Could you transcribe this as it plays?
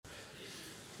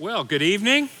Well, good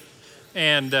evening,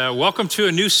 and welcome to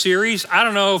a new series. I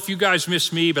don't know if you guys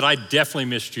missed me, but I definitely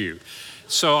missed you.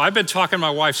 So I've been talking my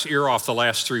wife's ear off the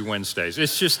last 3 Wednesdays.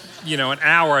 It's just, an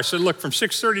hour. I said, look, from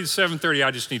 6:30 to 7:30,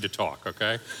 I just need to talk,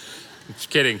 okay?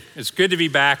 Just kidding. It's good to be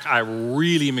back. I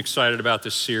really am excited about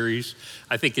this series.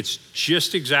 I think it's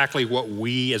just exactly what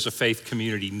we as a faith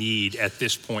community need at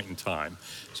this point in time.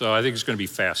 So I think it's going to be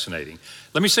fascinating.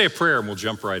 Let me say a prayer and we'll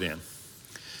jump right in.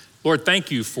 Lord, thank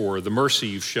you for the mercy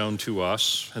you've shown to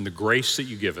us and the grace that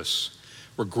you give us.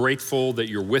 We're grateful that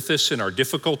you're with us in our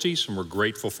difficulties, and we're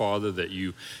grateful, Father, that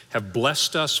you have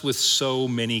blessed us with so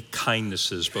many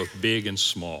kindnesses, both big and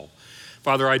small.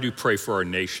 Father, I do pray for our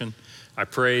nation. I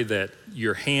pray that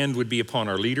your hand would be upon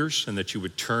our leaders and that you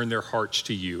would turn their hearts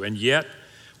to you. And yet,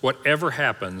 whatever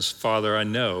happens, Father, I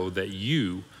know that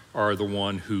you are the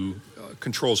one who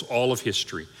controls all of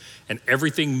history, and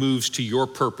everything moves to your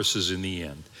purposes in the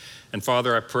end. And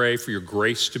Father, I pray for your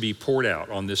grace to be poured out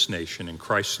on this nation. In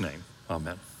Christ's name,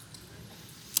 amen.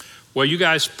 Well, you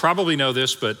guys probably know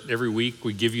this, but every week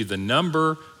we give you the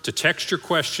number to text your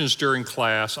questions during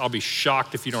class. I'll be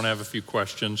shocked if you don't have a few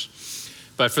questions.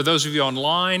 But for those of you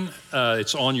online,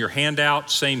 it's on your handout.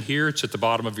 Same here, it's at the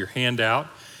bottom of your handout.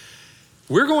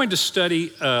 We're going to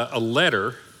study a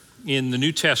letter in the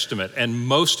New Testament, and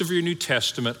most of your New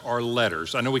Testament are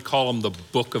letters. I know we call them the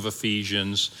book of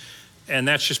Ephesians, and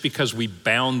that's just because we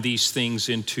bound these things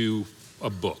into a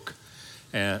book,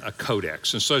 a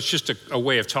codex. And so it's just a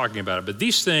way of talking about it. But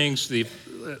these things, the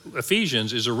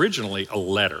Ephesians is originally a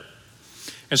letter.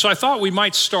 And so I thought we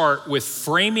might start with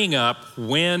framing up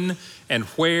when and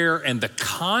where and the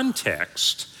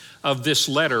context of this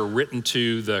letter written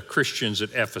to the Christians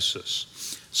at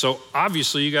Ephesus. So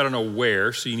obviously you got to know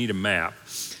where, so you need a map.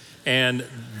 And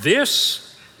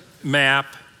this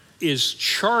map is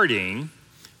charting.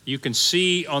 You can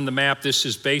see on the map, this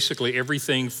is basically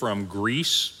everything from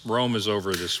Greece. Rome is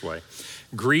over this way.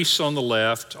 Greece on the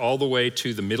left, all the way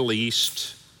to the Middle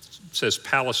East. It says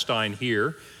Palestine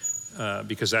here,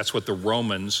 because that's what the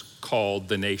Romans called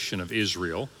the nation of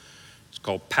Israel. It's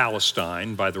called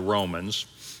Palestine by the Romans.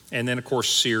 And then, of course,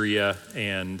 Syria.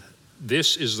 And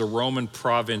this is the Roman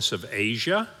province of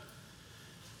Asia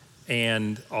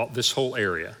and this whole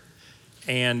area.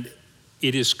 And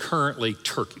it is currently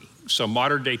Turkey. So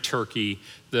modern day Turkey,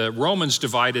 the Romans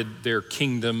divided their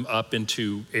kingdom up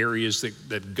into areas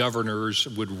that governors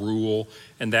would rule,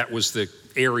 and that was the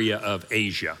area of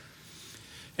Asia.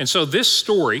 And so this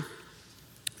story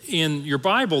in your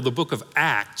Bible, the book of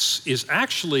Acts, is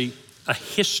actually a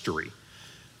history,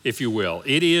 if you will.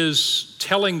 It is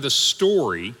telling the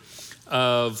story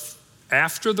of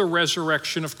after the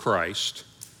resurrection of Christ.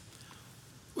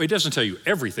 It doesn't tell you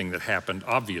everything that happened,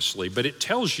 obviously, but it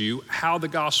tells you how the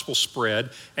gospel spread,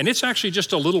 and it's actually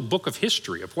just a little book of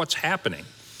history of what's happening.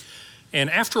 And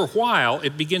after a while,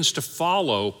 it begins to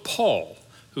follow Paul,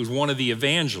 who's one of the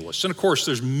evangelists. And of course,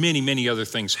 there's many, many other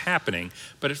things happening,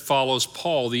 but it follows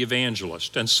Paul, the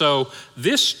evangelist. And so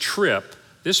this trip,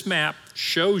 this map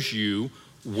shows you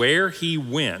where he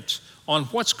went on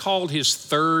what's called his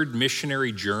third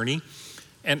missionary journey.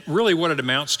 And really what it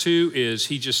amounts to is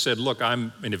he just said, look,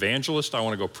 I'm an evangelist. I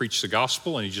want to go preach the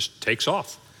gospel. And he just takes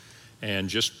off and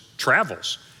just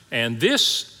travels. And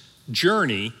this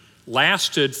journey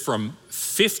lasted from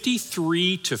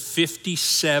 53 to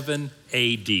 57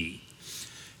 AD.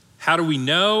 How do we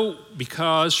know?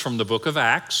 Because from the book of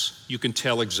Acts, you can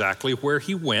tell exactly where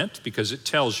he went because it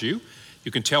tells you. You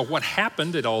can tell what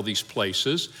happened at all these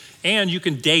places, and you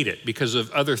can date it because of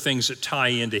other things that tie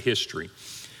into history.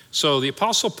 So the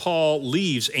Apostle Paul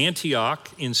leaves Antioch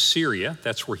in Syria.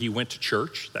 That's where he went to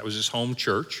church. That was his home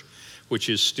church, which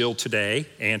is still today,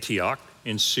 Antioch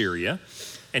in Syria.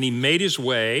 And he made his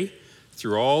way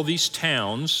through all these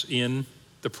towns in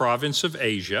the province of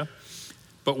Asia.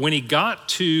 But when he got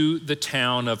to the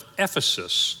town of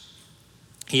Ephesus,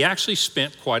 he actually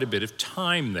spent quite a bit of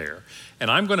time there. And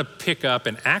I'm going to pick up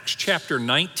in Acts chapter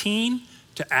 19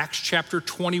 to Acts chapter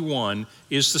 21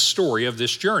 is the story of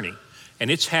this journey. And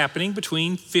it's happening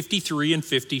between 53 and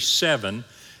 57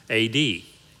 AD.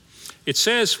 It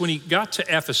says when he got to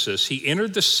Ephesus, he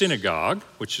entered the synagogue,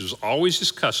 which was always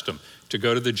his custom, to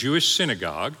go to the Jewish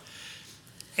synagogue.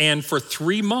 And for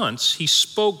 3 months, he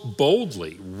spoke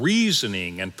boldly,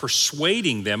 reasoning and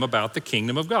persuading them about the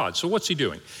kingdom of God. So what's he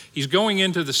doing? He's going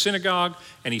into the synagogue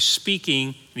and he's speaking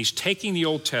and he's taking the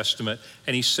Old Testament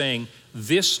and he's saying,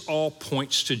 this all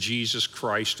points to Jesus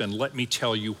Christ, and let me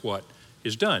tell you what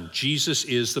is done. Jesus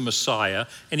is the Messiah,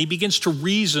 and he begins to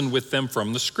reason with them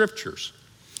from the scriptures.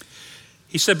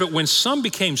 He said, but when some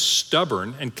became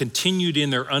stubborn and continued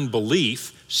in their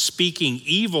unbelief, speaking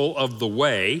evil of the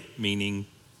way, meaning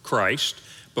Christ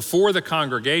before the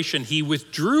congregation, he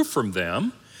withdrew from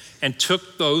them and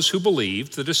took those who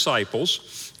believed, the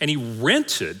disciples, and he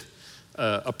rented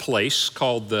a place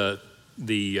called the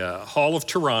Hall of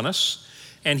Tyrannus,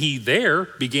 and he there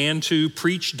began to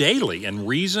preach daily and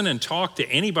reason and talk to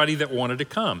anybody that wanted to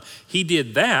come. He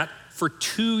did that for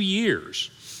 2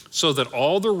 years, so that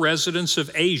all the residents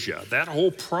of Asia, that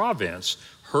whole province,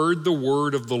 heard the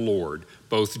word of the Lord,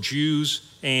 both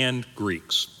Jews and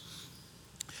Greeks.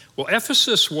 Well,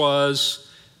 Ephesus was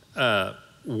a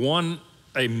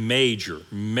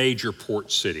major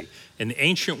port city. In the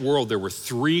ancient world, there were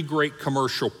 3 great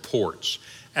commercial ports: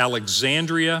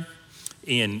 Alexandria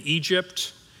in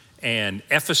Egypt and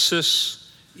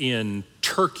Ephesus in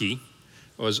Turkey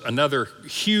was another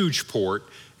huge port.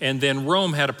 And then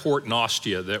Rome had a port in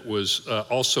Ostia that was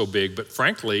also big, but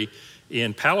frankly,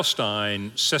 in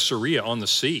Palestine, Caesarea on the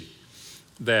sea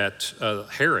that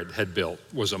Herod had built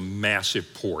was a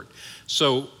massive port.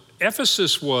 So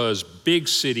Ephesus was big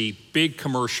city, big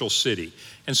commercial city.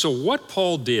 And so what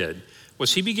Paul did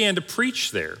was he began to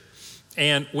preach there.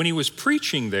 And when he was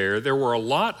preaching there were a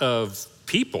lot of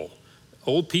people,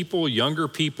 old people, younger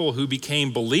people who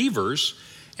became believers,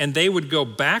 and they would go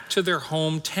back to their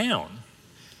hometown.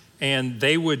 And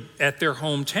they would, at their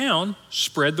hometown,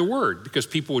 spread the word, because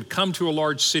people would come to a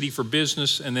large city for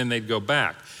business and then they'd go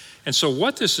back. And so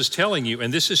what this is telling you,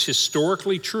 and this is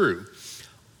historically true,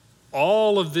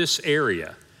 all of this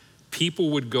area,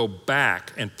 people would go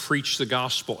back and preach the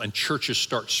gospel, and churches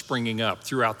start springing up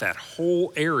throughout that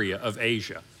whole area of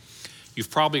Asia. You've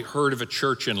probably heard of a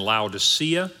church in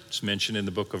Laodicea. It's mentioned in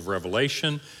the book of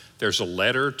Revelation. There's a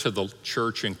letter to the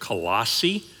church in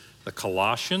Colossae, the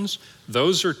Colossians.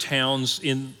 Those are towns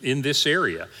in this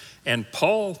area. And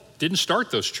Paul didn't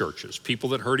start those churches. People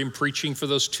that heard him preaching for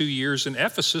those 2 years in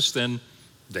Ephesus, then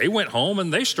they went home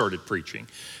and they started preaching.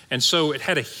 And so it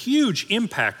had a huge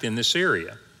impact in this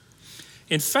area.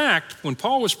 In fact, when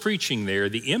Paul was preaching there,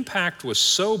 the impact was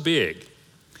so big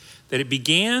that it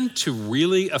began to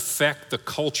really affect the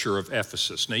culture of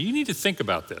Ephesus. Now, you need to think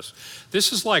about this.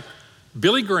 This is like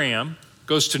Billy Graham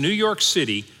goes to New York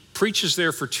City, preaches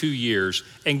there for 2 years,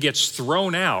 and gets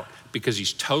thrown out because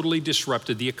he's totally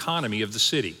disrupted the economy of the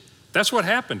city. That's what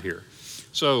happened here.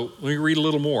 So let me read a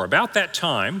little more. About that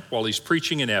time, while he's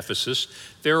preaching in Ephesus,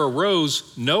 there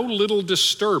arose no little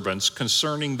disturbance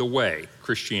concerning the way,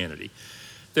 Christianity.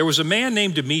 There was a man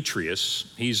named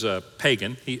Demetrius, he's a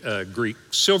pagan, a Greek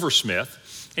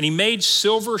silversmith, and he made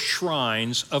silver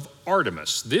shrines of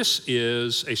Artemis. This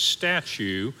is a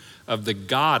statue of the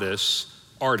goddess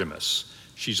Artemis.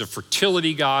 She's a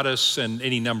fertility goddess and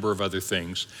any number of other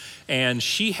things. And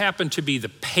she happened to be the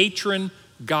patron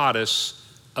goddess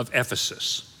of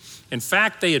Ephesus. In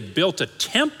fact, they had built a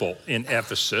temple in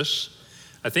Ephesus.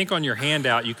 I think on your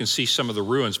handout you can see some of the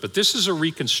ruins, but this is a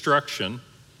reconstruction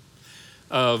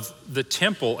of the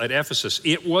temple at Ephesus.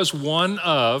 It was one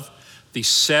of the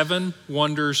 7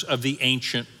 wonders of the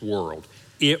ancient world.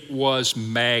 It was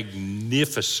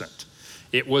magnificent.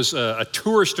 It was a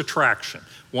tourist attraction,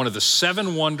 one of the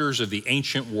 7 wonders of the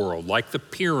ancient world, like the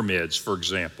pyramids, for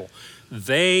example.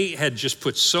 They had just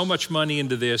put so much money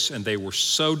into this, and they were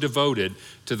so devoted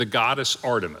to the goddess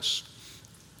Artemis.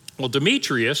 Well,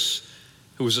 Demetrius,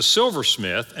 who was a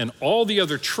silversmith, and all the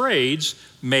other trades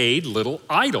made little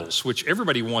idols, which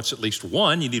everybody wants at least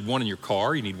one. You need one in your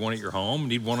car, you need one at your home, you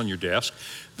need one on your desk.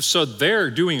 So they're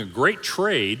doing a great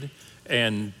trade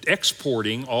and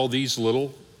exporting all these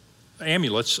little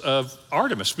amulets of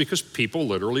Artemis, because people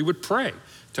literally would pray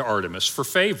to Artemis for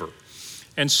favor.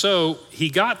 And so he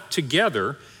got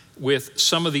together with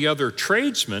some of the other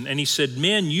tradesmen and he said,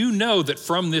 "Men, you know that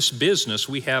from this business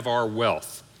we have our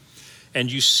wealth.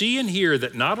 And you see and hear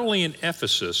that not only in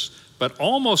Ephesus, but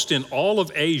almost in all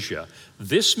of Asia,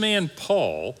 this man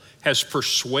Paul has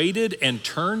persuaded and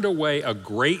turned away a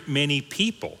great many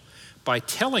people by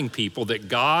telling people that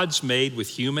gods made with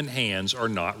human hands are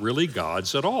not really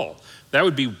gods at all." That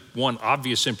would be one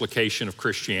obvious implication of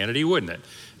Christianity, wouldn't it?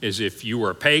 Is if you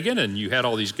were a pagan and you had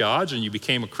all these gods and you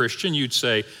became a Christian, you'd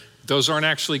say, those aren't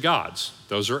actually gods,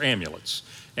 those are amulets.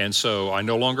 And so I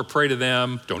no longer pray to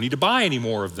them, don't need to buy any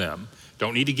more of them,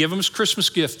 don't need to give them as Christmas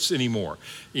gifts anymore.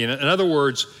 You know, in other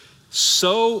words,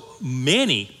 so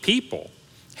many people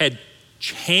had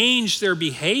changed their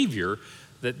behavior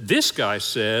that this guy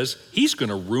says he's going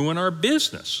to ruin our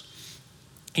business.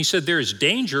 He said there is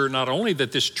danger not only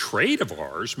that this trade of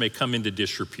ours may come into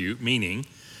disrepute, meaning,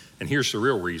 and here's the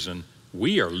real reason,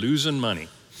 we are losing money,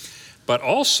 but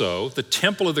also the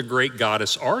temple of the great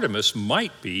goddess Artemis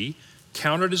might be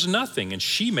counted as nothing, and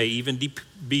she may even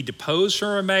be deposed from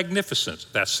her magnificence.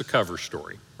 That's the cover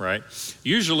story, right?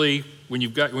 Usually when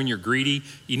you're greedy,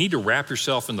 you need to wrap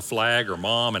yourself in the flag or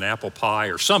mom and apple pie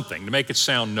or something to make it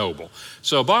sound noble.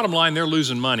 So bottom line, they're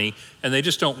losing money and they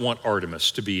just don't want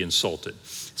Artemis to be insulted.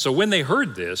 So when they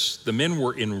heard this, the men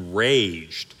were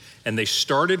enraged and they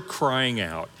started crying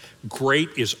out, "Great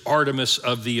is Artemis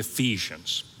of the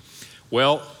Ephesians."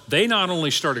 Well, they not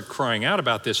only started crying out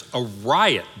about this, a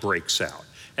riot breaks out.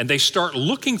 And they start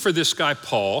looking for this guy,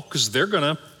 Paul, because they're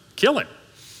going to kill him,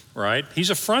 right? He's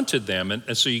affronted them.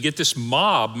 And so you get this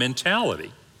mob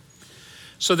mentality.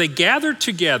 So they gathered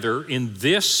together in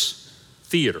this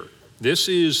theater. This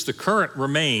is the current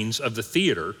remains of the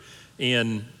theater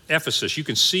in Ephesus. You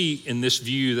can see in this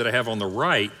view that I have on the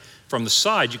right, from the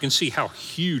side, you can see how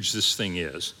huge this thing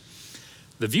is.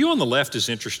 The view on the left is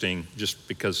interesting just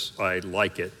because I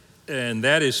like it. And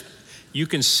that is, you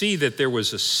can see that there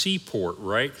was a seaport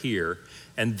right here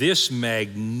and this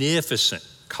magnificent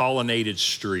colonnaded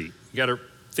street. You got to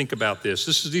think about this.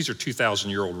 These are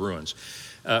 2,000-year-old ruins,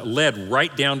 led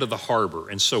right down to the harbor.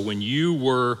 And so when you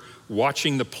were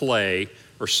watching the play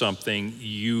or something,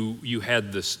 you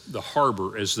had the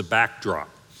harbor as the backdrop.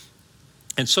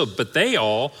 And so, but they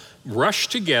all rush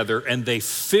together and they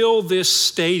fill this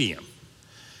stadium.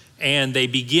 And they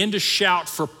begin to shout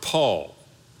for Paul.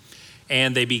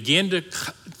 And they begin to,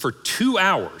 for 2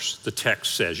 hours, the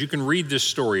text says. You can read this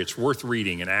story. It's worth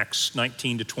reading in Acts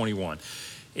 19 to 21.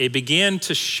 It began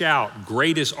to shout,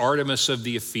 "Great is Artemis of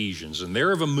the Ephesians." And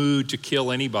they're of a mood to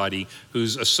kill anybody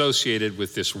who's associated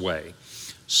with this way.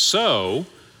 So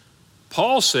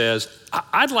Paul says,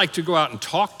 "I'd like to go out and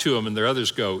talk to them." And the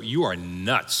others go, "You are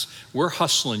nuts. We're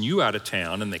hustling you out of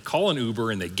town." And they call an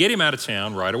Uber and they get him out of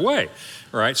town right away.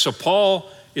 All right, so Paul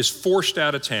is forced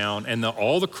out of town, and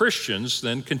all the Christians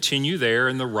then continue there,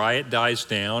 and the riot dies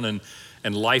down,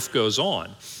 and life goes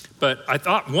on. But I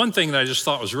thought one thing that I just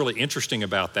thought was really interesting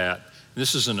about that, and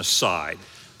this is an aside,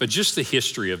 but just the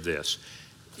history of this.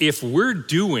 If we're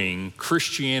doing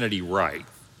Christianity right,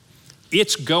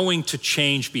 it's going to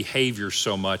change behavior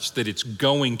so much that it's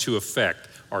going to affect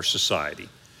our society.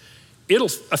 It'll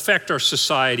affect our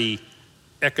society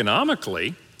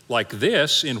economically, like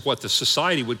this, in what the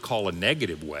society would call a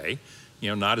negative way. You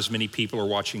know, not as many people are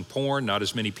watching porn, not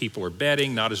as many people are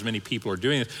betting, not as many people are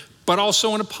doing it, but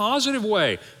also in a positive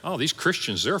way. Oh, these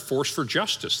Christians, they're a force for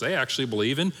justice. They actually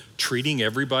believe in treating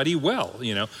everybody well,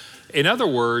 you know. In other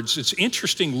words, it's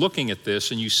interesting looking at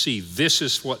this and you see this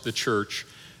is what the church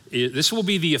is. This will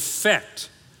be the effect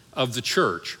of the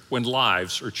church when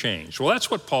lives are changed. Well, that's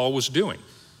what Paul was doing.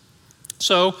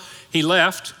 So he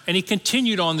left and he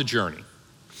continued on the journey.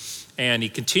 And he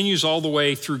continues all the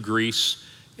way through Greece,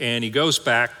 and he goes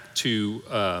back to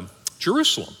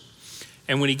Jerusalem.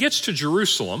 And when he gets to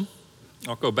Jerusalem,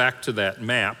 I'll go back to that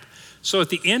map. So at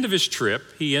the end of his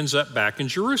trip, he ends up back in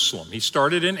Jerusalem. He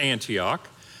started in Antioch,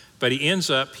 but he ends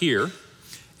up here.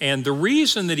 And the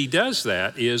reason that he does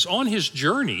that is on his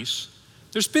journeys,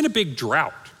 there's been a big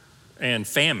drought and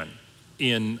famine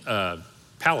in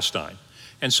Palestine.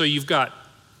 And so you've got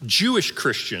Jewish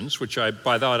Christians, which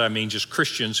by that I mean just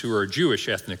Christians who are Jewish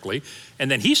ethnically,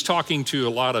 and then he's talking to a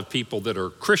lot of people that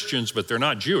are Christians, but they're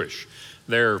not Jewish.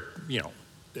 They're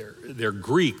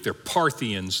Greek, they're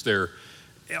Parthians, they're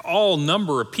all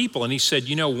number of people. And he said,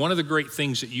 you know, one of the great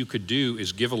things that you could do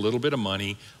is give a little bit of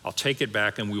money. I'll take it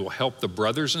back and we will help the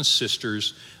brothers and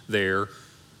sisters there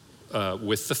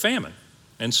with the famine.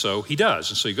 And so he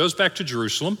does. And so he goes back to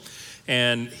Jerusalem.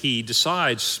 And he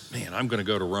decides, man, I'm going to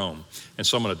go to Rome. And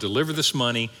so I'm going to deliver this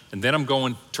money, and then I'm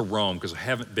going to Rome because I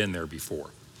haven't been there before.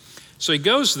 So he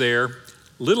goes there,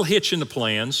 little hitch in the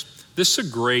plans. This is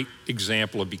a great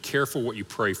example of be careful what you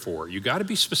pray for. You got to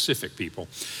be specific, people,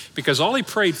 because all he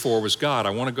prayed for was, God, I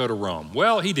want to go to Rome.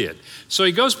 Well, he did. So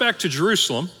he goes back to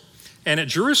Jerusalem, and at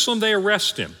Jerusalem they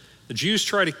arrest him. The Jews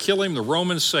try to kill him. The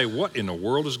Romans say, what in the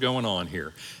world is going on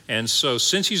here? And so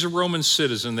since he's a Roman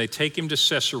citizen, they take him to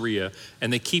Caesarea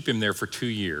and they keep him there for 2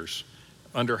 years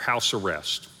under house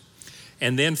arrest.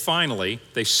 And then finally,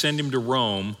 they send him to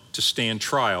Rome to stand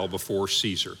trial before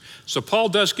Caesar. So Paul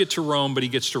does get to Rome, but he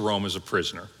gets to Rome as a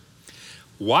prisoner.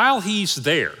 While he's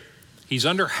there, he's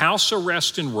under house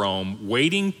arrest in Rome,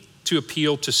 waiting to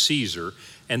appeal to Caesar,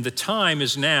 and the time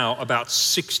is now about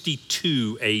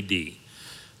 62 AD.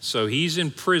 So he's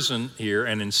in prison here,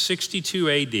 and in 62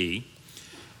 AD,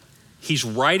 he's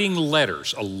writing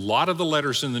letters. A lot of the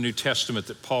letters in the New Testament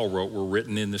that Paul wrote were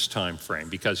written in this time frame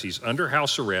because he's under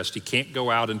house arrest. He can't go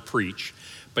out and preach,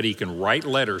 but he can write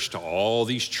letters to all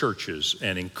these churches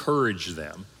and encourage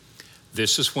them.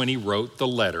 This is when he wrote the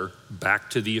letter back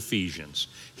to the Ephesians.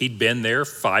 He'd been there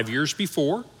 5 years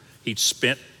before. He'd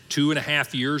spent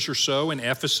 2.5 years or so in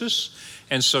Ephesus,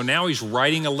 And so now he's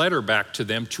writing a letter back to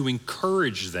them to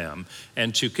encourage them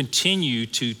and to continue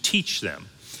to teach them.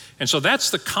 And so that's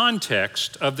the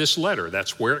context of this letter.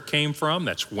 That's where it came from.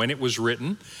 That's when it was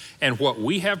written. And what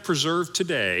we have preserved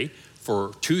today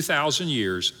for 2,000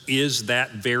 years is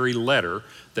that very letter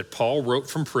that Paul wrote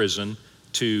from prison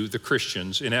to the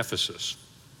Christians in Ephesus.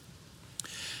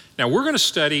 Now we're going to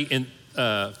study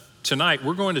tonight,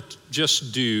 we're going to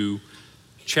just do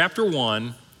chapter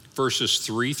 1, verses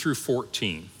 3 through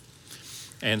 14.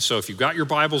 And so if you've got your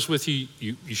Bibles with you,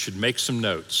 you should make some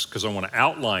notes because I want to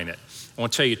outline it. I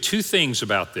want to tell you two things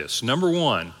about this. Number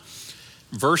one,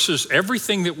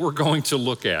 everything that we're going to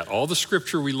look at, all the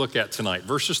scripture we look at tonight,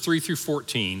 verses 3 through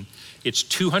 14, it's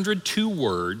 202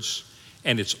 words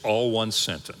and it's all one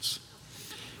sentence.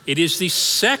 It is the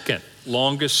second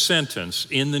longest sentence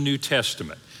in the New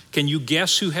Testament. Can you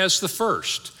guess who has the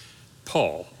first?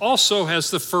 Paul also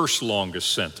has the first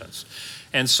longest sentence.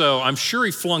 And so I'm sure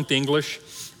he flunked English,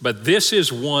 but this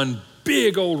is one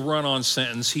big old run-on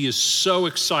sentence. He is so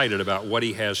excited about what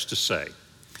he has to say.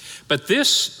 But this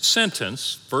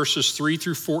sentence, verses 3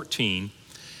 through 14,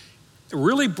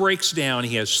 really breaks down.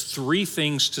 He has three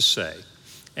things to say,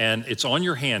 and it's on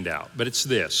your handout, but it's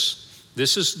this.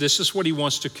 This is what he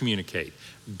wants to communicate.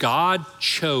 God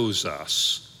chose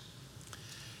us.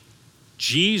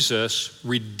 Jesus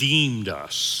redeemed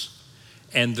us,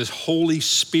 and the Holy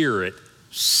Spirit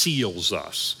seals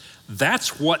us.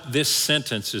 That's what this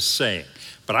sentence is saying.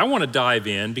 But I want to dive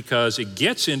in because it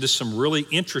gets into some really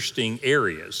interesting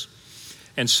areas.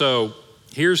 And so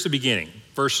here's the beginning,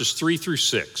 verses 3 through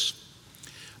 6.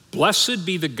 Blessed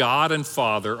be the God and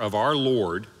Father of our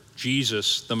Lord,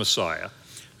 Jesus the Messiah,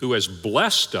 who has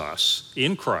blessed us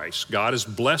in Christ. God has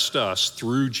blessed us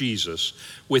through Jesus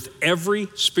with every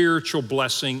spiritual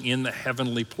blessing in the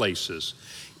heavenly places,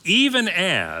 even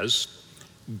as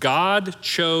God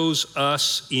chose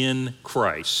us in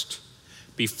Christ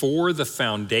before the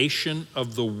foundation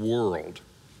of the world,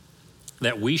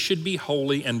 that we should be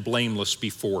holy and blameless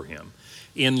before him.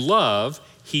 In love,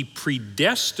 he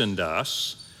predestined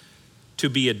us to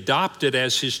be adopted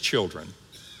as his children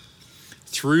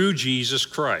through Jesus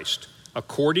Christ,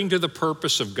 according to the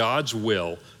purpose of God's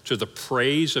will, to the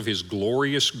praise of his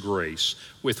glorious grace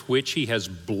with which he has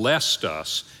blessed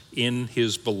us in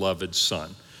his beloved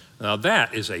Son. Now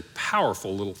that is a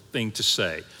powerful little thing to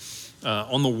say.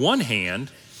 On the one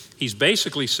hand, he's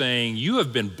basically saying you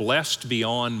have been blessed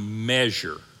beyond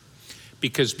measure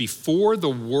because before the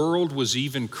world was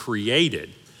even created,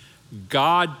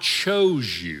 God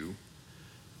chose you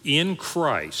in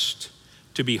Christ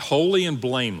to be holy and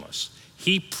blameless.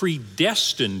 He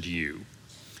predestined you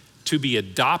to be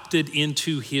adopted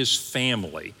into his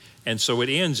family. And so it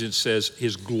ends, it says,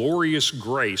 his glorious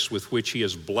grace with which he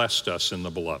has blessed us in the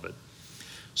beloved.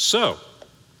 So,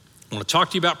 I want to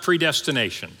talk to you about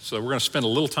predestination. So we're going to spend a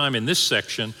little time in this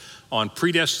section on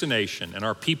predestination. And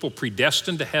are people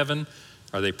predestined to heaven?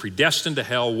 Are they predestined to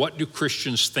hell? What do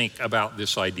Christians think about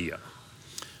this idea?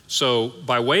 So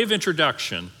by way of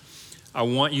introduction, I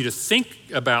want you to think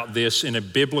about this in a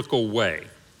biblical way.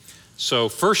 So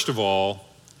first of all,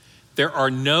 there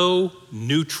are no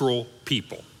neutral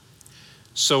people.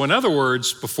 So in other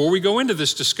words, before we go into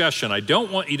this discussion, I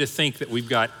don't want you to think that we've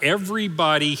got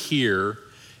everybody here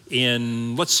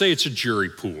in, let's say it's a jury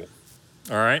pool,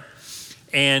 all right?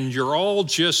 And you're all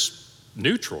just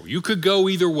neutral. You could go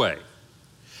either way.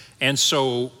 And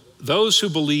so those who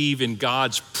believe in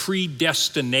God's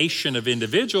predestination of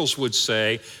individuals would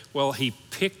say, well, he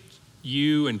picked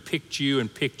you and picked you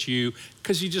and picked you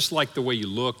because he just liked the way you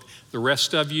look. The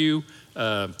rest of you,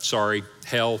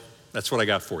 hell, that's what I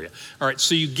got for you. All right,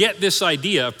 so you get this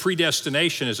idea of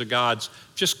predestination as a God's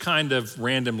just kind of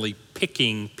randomly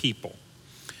picking people.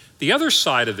 The other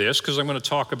side of this, because I'm going to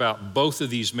talk about both of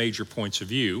these major points of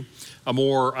view, I'm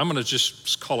going to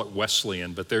just call it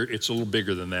Wesleyan, but it's a little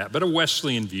bigger than that. But a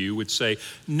Wesleyan view would say,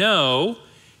 no,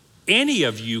 any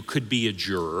of you could be a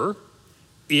juror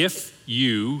if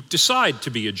you decide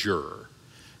to be a juror.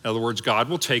 In other words, God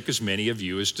will take as many of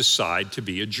you as decide to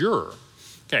be a juror.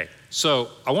 Okay, so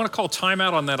I want to call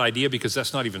timeout on that idea because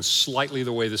that's not even slightly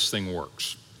the way this thing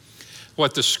works.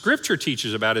 What the scripture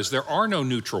teaches about is there are no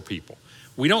neutral people.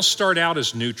 We don't start out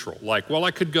as neutral, like, well,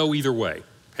 I could go either way,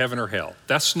 heaven or hell.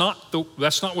 That's not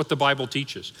what the Bible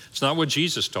teaches. It's not what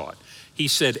Jesus taught. He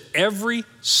said every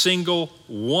single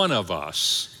one of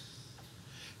us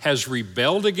has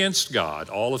rebelled against God.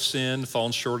 All have sinned,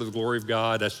 fallen short of the glory of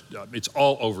God. It's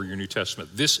all over your New Testament.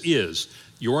 This is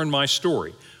your and my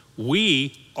story.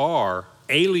 We are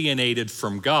alienated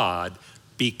from God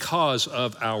because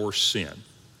of our sin.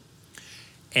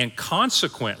 And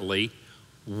consequently,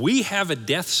 we have a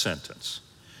death sentence.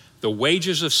 The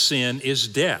wages of sin is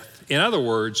death. In other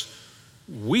words,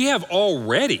 we have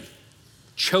already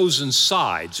chosen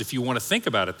sides, if you want to think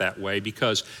about it that way,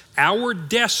 because our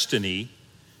destiny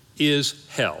is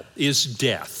hell, is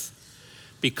death,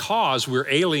 because we're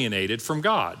alienated from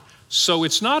God. So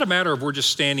it's not a matter of we're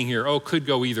just standing here, could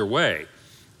go either way.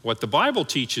 What the Bible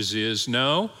teaches is,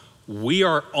 no, we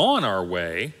are on our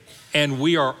way, and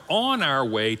we are on our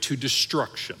way to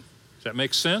destruction. Does that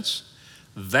make sense?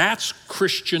 That's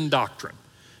Christian doctrine,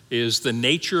 is the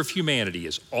nature of humanity,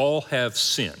 is all have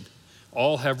sinned.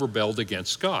 All have rebelled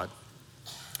against God.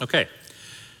 Okay,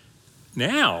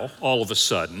 now, all of a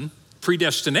sudden,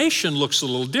 predestination looks a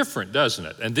little different, doesn't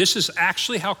it? And this is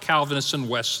actually how Calvinists and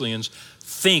Wesleyans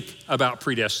think about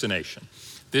predestination.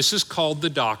 This is called the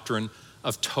doctrine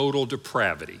of total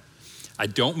depravity. I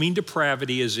don't mean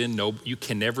depravity as in you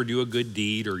can never do a good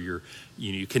deed or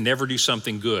you can never do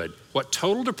something good. What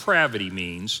total depravity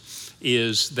means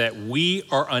is that we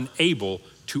are unable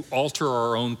to alter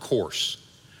our own course.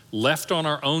 Left on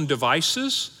our own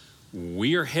devices,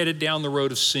 we are headed down the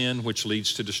road of sin, which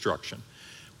leads to destruction.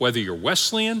 Whether you're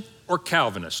Wesleyan or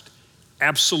Calvinist,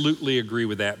 absolutely agree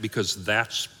with that, because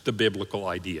that's the biblical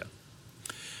idea.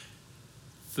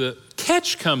 The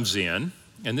catch comes in,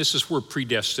 and this is where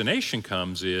predestination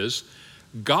comes, is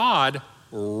God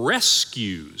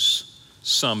rescues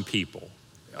some people.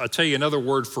 I'll tell you another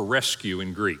word for rescue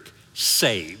in Greek,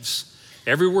 saves.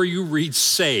 Everywhere you read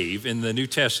save in the New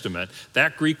Testament,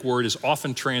 that Greek word is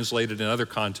often translated in other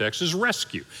contexts as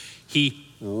rescue. He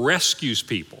rescues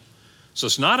people. So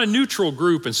it's not a neutral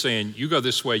group and saying, you go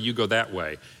this way, you go that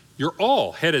way. You're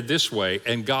all headed this way,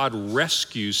 and God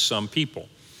rescues some people.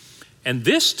 And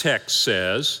this text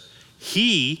says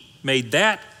he made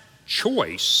that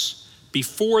choice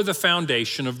before the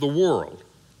foundation of the world.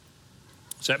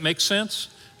 Does that make sense?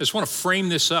 I just want to frame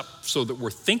this up so that we're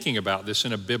thinking about this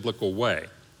in a biblical way.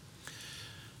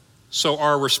 So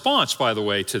our response, by the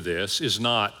way, to this is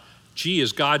not, gee,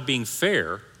 is God being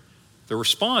fair? The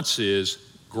response is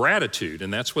gratitude,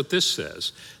 and that's what this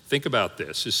says. Think about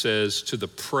this. It says, to the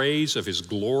praise of his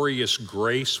glorious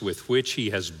grace with which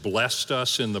he has blessed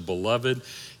us in the beloved.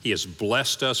 He has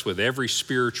blessed us with every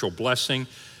spiritual blessing.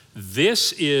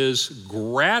 This is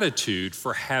gratitude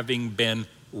for having been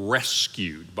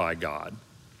rescued by God.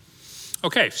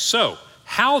 Okay, so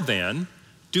how then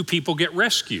do people get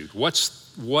rescued?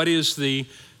 What is the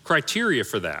criteria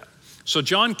for that? So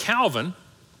John Calvin,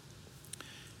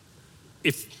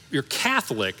 if you're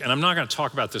Catholic, and I'm not going to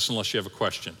talk about this unless you have a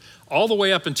question, all the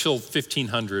way up until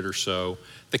 1500 or so,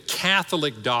 the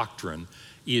Catholic doctrine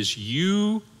is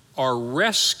you are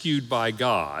rescued by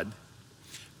God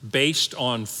based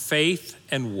on faith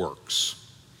and works.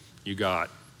 You got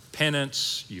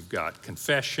penance, you've got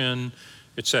confession,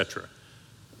 etc.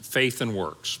 Faith and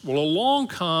works. Well, along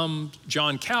come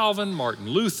John Calvin, Martin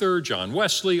Luther, John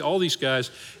Wesley, all these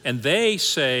guys, and they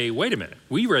say, wait a minute,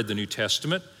 we read the New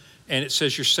Testament, and it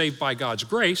says you're saved by God's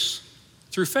grace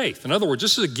through faith. In other words,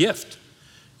 this is a gift.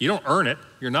 You don't earn it.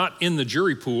 You're not in the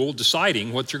jury pool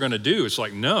deciding what you're going to do. It's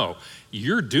like, no,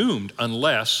 you're doomed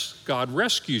unless God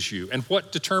rescues you. And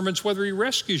what determines whether he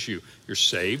rescues you? You're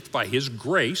saved by his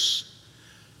grace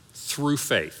through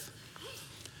faith.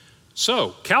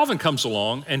 So Calvin comes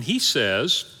along and he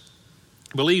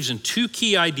believes in two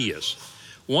key ideas.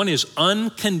 One is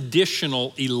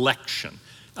unconditional election.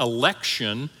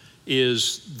 Election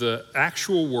is the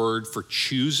actual word for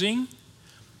choosing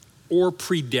or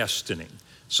predestining.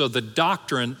 So the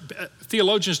doctrine,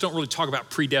 theologians don't really talk about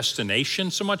predestination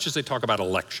so much as they talk about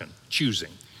election,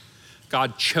 choosing.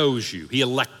 God chose you, he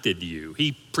elected you,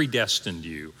 he predestined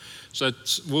you. So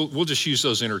we'll just use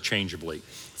those interchangeably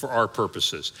for our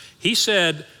purposes. He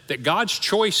said that God's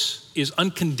choice is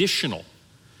unconditional,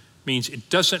 means it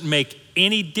doesn't make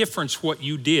any difference what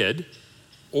you did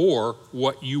or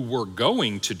what you were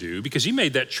going to do, because he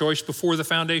made that choice before the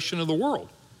foundation of the world.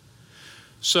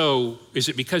 So is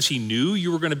it because he knew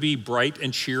you were going to be bright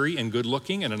and cheery and good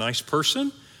looking and a nice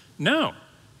person? No.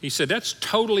 He said that's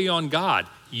totally on God.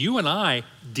 You and I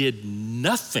did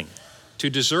nothing to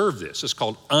deserve this. It's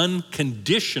called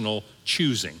unconditional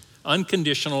choosing,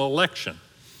 unconditional election.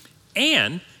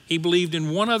 And he believed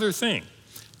in one other thing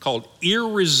called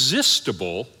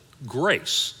irresistible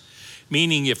grace,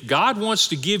 meaning if God wants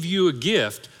to give you a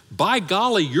gift, by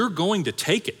golly, you're going to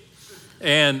take it.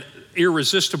 And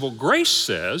irresistible grace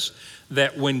says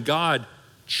that when God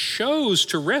chose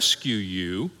to rescue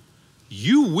you,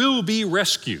 you will be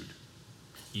rescued.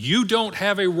 You don't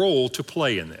have a role to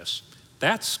play in this.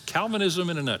 That's Calvinism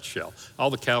in a nutshell. All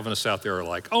the Calvinists out there are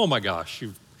like, oh my gosh,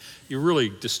 you really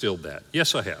distilled that.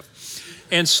 Yes, I have.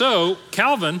 And so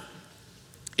Calvin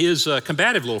is a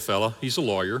combative little fella. He's a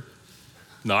lawyer.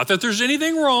 Not that there's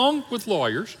anything wrong with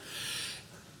lawyers.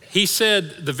 He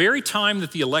said, the very time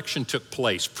that the election took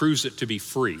place proves it to be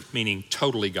free, meaning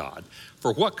totally God.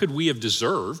 For what could we have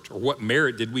deserved, or what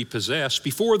merit did we possess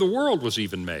before the world was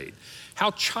even made?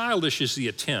 How childish is the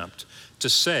attempt to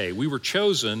say we were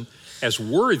chosen as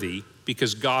worthy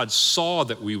because God saw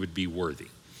that we would be worthy.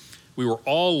 We were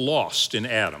all lost in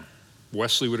Adam.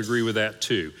 Wesley would agree with that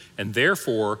too. And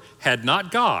therefore, had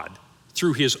not God,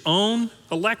 through his own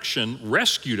election,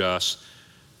 rescued us,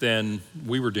 then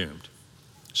we were doomed.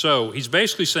 So he's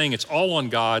basically saying it's all on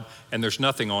God and there's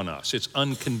nothing on us. It's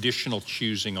unconditional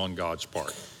choosing on God's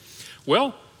part.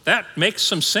 Well, that makes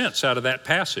some sense out of that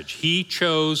passage. He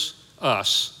chose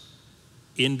us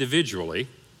individually.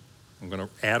 I'm going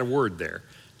to add a word there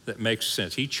that makes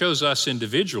sense. He chose us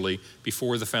individually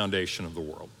before the foundation of the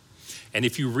world. And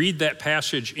if you read that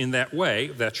passage in that way,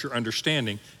 that's your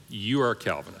understanding, you are a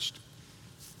Calvinist.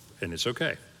 And it's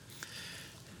okay.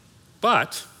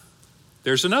 But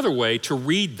there's another way to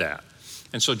read that.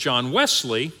 And so John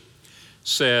Wesley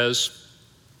says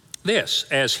this,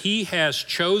 as he has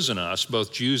chosen us,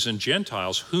 both Jews and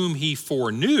Gentiles, whom he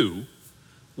foreknew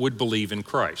would believe in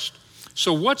Christ.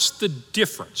 So what's the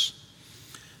difference?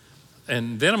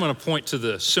 And then I'm going to point to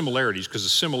the similarities, because the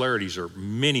similarities are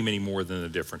many, many more than the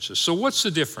differences. So what's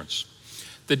the difference?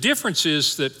 The difference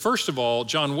is that, first of all,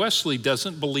 John Wesley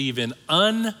doesn't believe in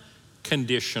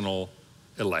unconditional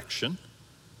election,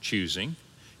 choosing.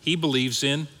 He believes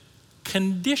in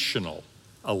conditional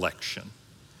election,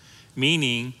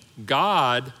 meaning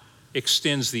God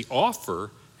extends the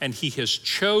offer and he has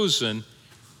chosen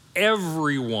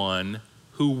everyone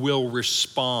who will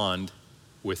respond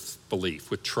with belief,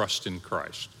 with trust in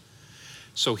Christ.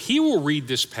 So he will read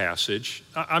this passage.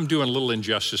 I'm doing a little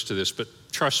injustice to this, but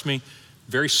trust me,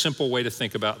 very simple way to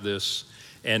think about this.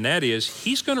 And that is,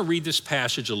 he's going to read this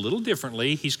passage a little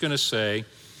differently. He's going to say,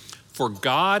 for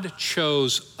God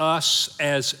chose us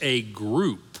as a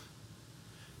group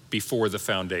before the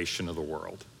foundation of the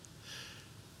world.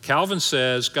 Calvin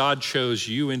says God chose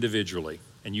you individually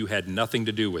and you had nothing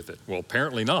to do with it. Well,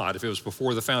 apparently not if it was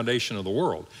before the foundation of the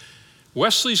world.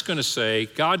 Wesley's going to say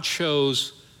God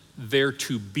chose there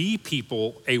to be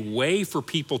people, a way for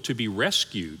people to be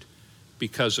rescued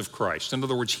because of Christ. In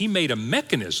other words, he made a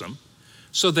mechanism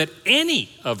so that any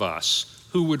of us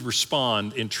who would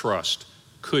respond in trust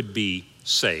could be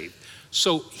saved.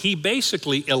 So he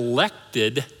basically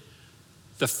elected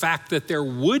the fact that there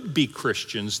would be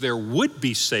Christians, there would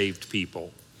be saved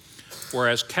people.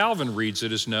 Whereas Calvin reads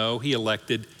it as no, he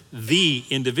elected the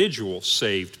individual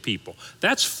saved people.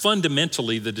 That's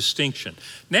fundamentally the distinction.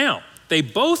 Now, they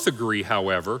both agree,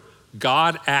 however,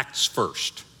 God acts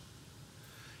first.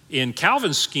 In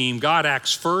Calvin's scheme, God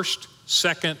acts first,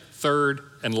 second, third,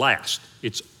 and last.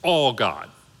 It's all God.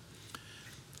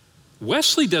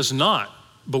 Wesley does not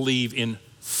believe in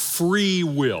free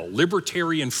will,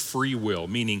 libertarian free will,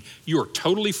 meaning you are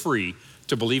totally free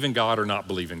to believe in God or not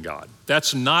believe in God.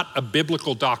 That's not a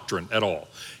biblical doctrine at all.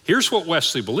 Here's what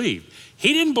Wesley believed.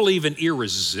 He didn't believe in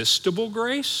irresistible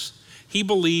grace. He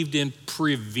believed in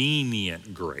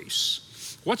prevenient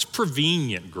grace. What's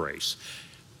prevenient grace?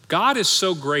 God is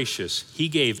so gracious, he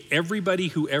gave everybody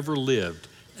who ever lived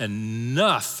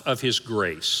enough of his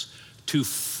grace to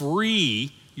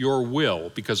free your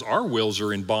will, because our wills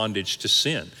are in bondage to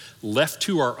sin. Left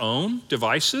to our own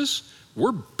devices,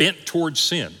 we're bent towards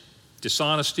sin.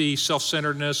 Dishonesty,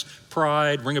 self-centeredness,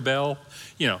 pride, ring a bell.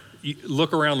 You know, you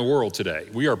look around the world today.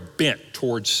 We are bent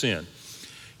towards sin.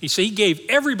 He said he gave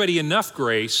everybody enough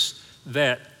grace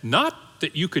that not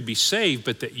that you could be saved,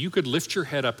 but that you could lift your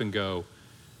head up and go,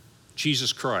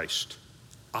 Jesus Christ,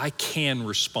 I can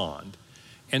respond.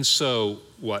 And so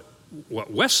what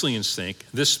Wesleyans think,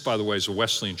 this, by the way, is a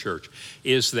Wesleyan church,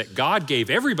 is that God gave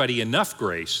everybody enough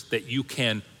grace that you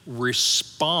can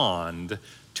respond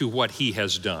to what he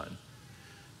has done.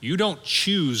 You don't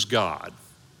choose God.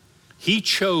 He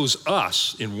chose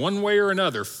us in one way or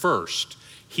another first.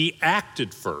 He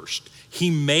acted first. He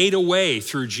made a way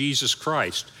through Jesus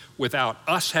Christ without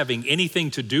us having anything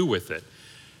to do with it.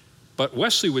 But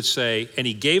Wesley would say, and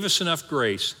he gave us enough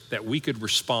grace that we could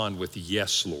respond with,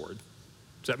 yes, Lord.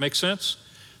 Does that make sense?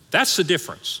 That's the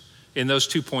difference in those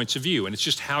 2 points of view, and it's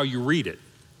just how you read it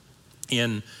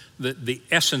in the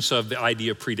essence of the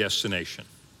idea of predestination.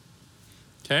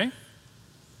 Okay?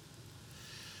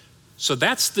 So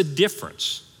that's the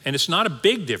difference. And it's not a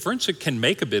big difference. It can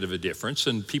make a bit of a difference,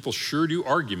 and people sure do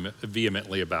argue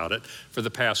vehemently about it for the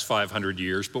past 500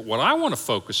 years. But what I want to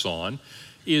focus on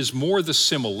is more the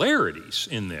similarities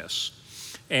in this.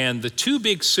 And the two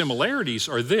big similarities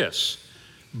are this.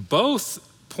 both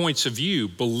points of view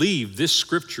believe this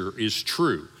scripture is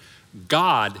true.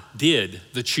 God did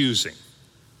the choosing,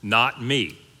 not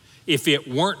me. If it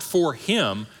weren't for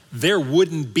him, there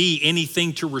wouldn't be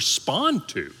anything to respond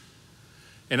to.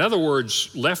 In other words,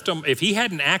 if he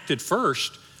hadn't acted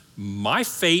first, my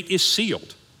fate is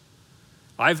sealed.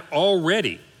 I've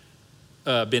already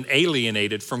been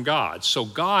alienated from God. So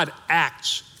God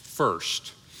acts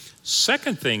first.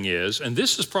 Second thing is, and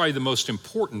this is probably the most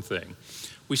important thing,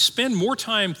 we spend more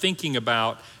time thinking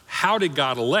about how did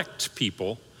God elect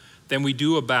people than we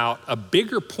do about a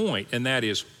bigger point, and that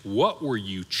is, what were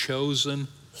you chosen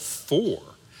for?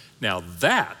 Now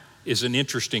that is an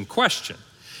interesting question,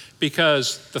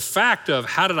 because the fact of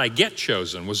how did I get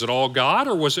chosen, was it all God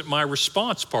or was it my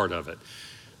response part of it?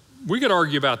 We could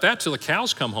argue about that till the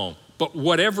cows come home, but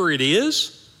whatever it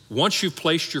is, once you've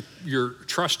placed your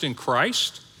trust in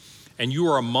Christ and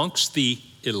you are amongst the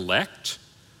elect,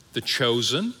 the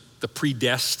chosen, the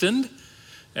predestined,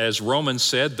 as Romans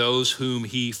said, those whom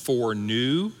he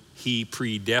foreknew, he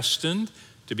predestined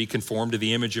to be conformed to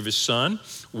the image of his son.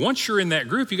 Once you're in that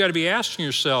group, you got to be asking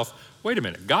yourself, wait a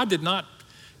minute, God did not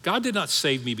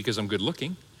save me because I'm good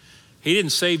looking. He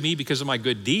didn't save me because of my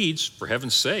good deeds. For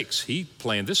heaven's sakes, he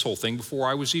planned this whole thing before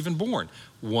I was even born.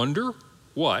 Wonder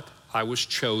what I was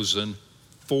chosen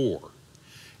for.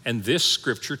 And this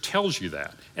scripture tells you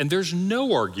that. And there's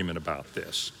no argument about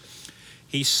this.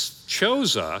 He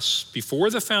chose us before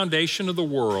the foundation of the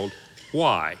world.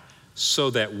 Why? So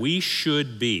that we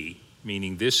should be,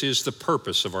 meaning this is the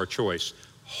purpose of our choice,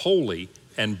 holy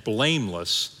and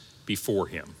blameless before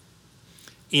him.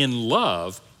 In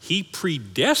love, he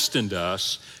predestined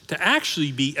us to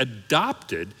actually be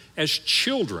adopted as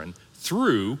children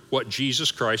through what Jesus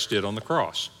Christ did on the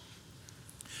cross.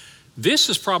 This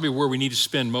is probably where we need to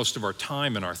spend most of our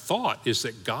time and our thought, is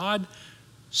that God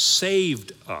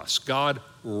saved us. God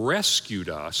rescued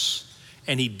us,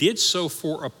 and he did so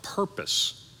for a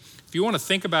purpose. If you want to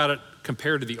think about it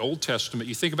compared to the Old Testament,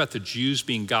 you think about the Jews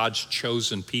being God's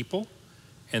chosen people,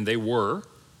 and they were.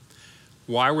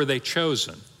 Why were they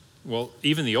chosen? Well,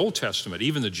 even the Old Testament,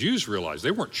 even the Jews realized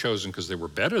they weren't chosen because they were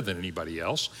better than anybody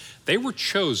else. They were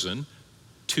chosen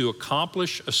to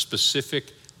accomplish a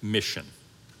specific mission,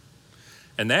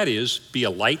 and that is be a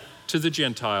light to the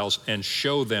Gentiles and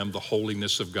show them the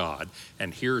holiness of God.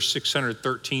 And here are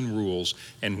 613 rules,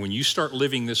 and when you start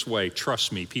living this way,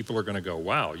 trust me, people are going to go,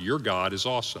 wow, your God is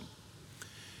awesome.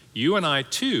 You and I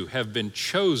too have been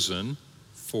chosen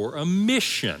for a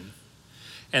mission,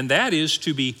 and that is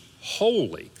to be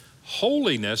holy.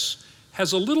 Holiness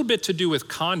has a little bit to do with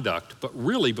conduct, but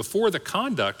really before the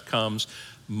conduct comes,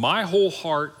 my whole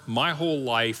heart, my whole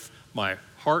life, my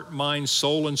heart, mind,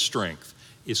 soul, and strength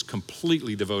is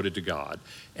completely devoted to God.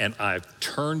 And I've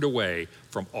turned away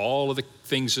from all of the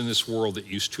things in this world that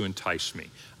used to entice me.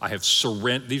 I have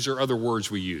surrendered, these are other words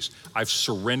we use. I've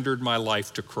surrendered my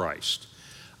life to Christ.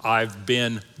 I've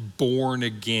been born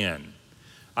again.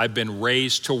 I've been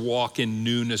raised to walk in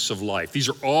newness of life. These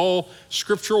are all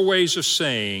scriptural ways of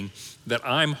saying that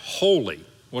I'm holy.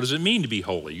 What does it mean to be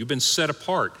holy? You've been set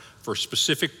apart for a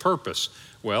specific purpose.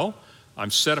 Well, I'm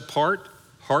set apart,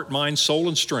 heart, mind, soul,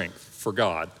 and strength for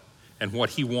God and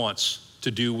what he wants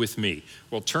to do with me.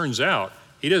 Well, it turns out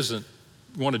he doesn't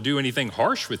want to do anything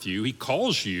harsh with you. He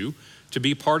calls you to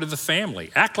be part of the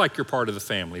family. Act like you're part of the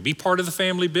family. Be part of the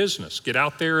family business. Get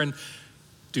out there and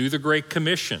do the Great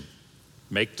Commission.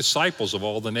 Make disciples of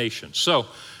all the nations. So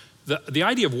the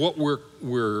idea of what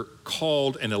we're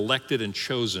called and elected and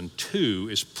chosen to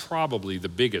is probably the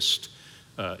biggest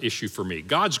issue for me.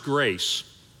 God's grace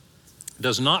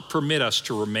does not permit us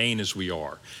to remain as we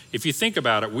are. If you think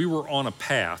about it, we were on a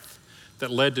path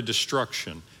that led to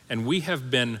destruction, and we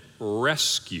have been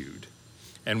rescued,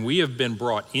 and we have been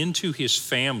brought into his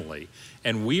family,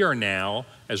 and we are now,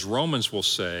 as Romans will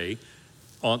say,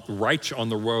 on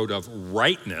the road of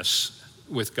rightness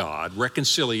with God,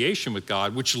 reconciliation with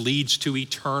God, which leads to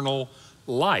eternal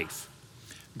life.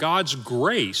 God's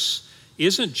grace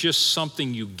isn't just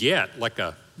something you get like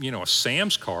a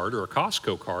Sam's card or a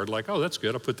Costco card, like, oh, that's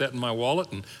good, I'll put that in my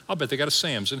wallet and I'll bet they got a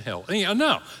Sam's in hell.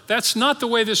 No, that's not the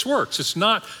way this works. It's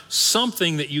not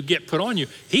something that you get put on you.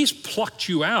 He's plucked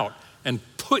you out and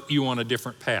put you on a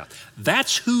different path.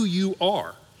 That's who you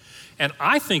are. And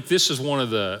I think this is one of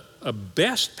the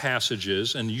best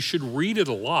passages, and you should read it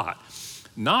a lot,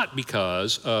 not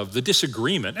because of the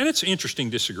disagreement, and it's an interesting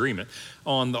disagreement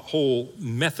on the whole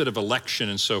method of election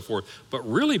and so forth, but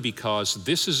really because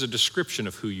this is a description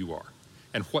of who you are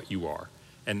and what you are.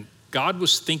 And God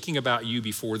was thinking about you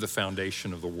before the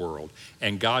foundation of the world,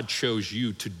 and God chose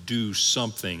you to do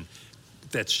something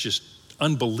that's just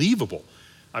unbelievable.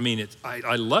 I mean,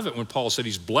 I love it when Paul said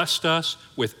he's blessed us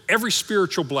with every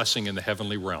spiritual blessing in the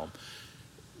heavenly realm.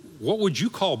 What would you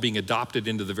call being adopted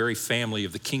into the very family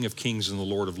of the King of Kings and the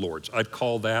Lord of Lords? I'd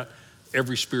call that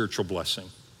every spiritual blessing.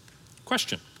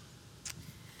 Question.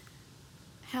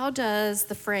 How does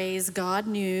the phrase, God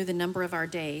knew the number of our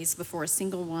days before a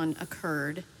single one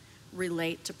occurred,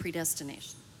 relate to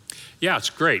predestination? Yeah, it's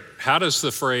great. How does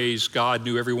the phrase, God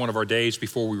knew every one of our days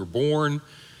before we were born?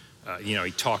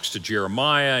 He talks to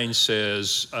Jeremiah and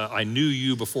says, I knew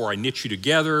you before I knit you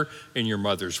together in your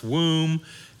mother's womb.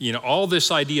 All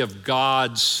this idea of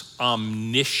God's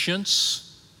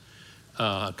omniscience,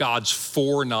 God's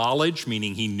foreknowledge,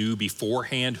 meaning he knew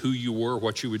beforehand who you were,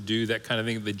 what you would do, that kind of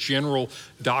thing. The general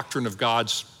doctrine of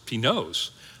God's, he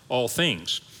knows all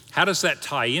things. How does that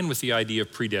tie in with the idea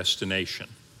of predestination?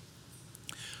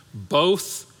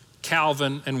 Both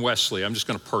Calvin and Wesley, I'm just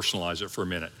going to personalize it for a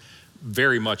minute,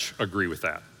 very much agree with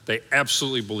that. They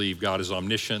absolutely believe God is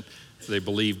omniscient. They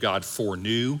believe God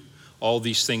foreknew all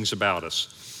these things about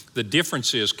us. The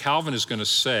difference is Calvin is going to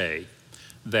say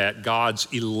that God's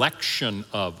election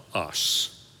of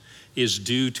us is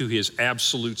due to his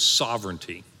absolute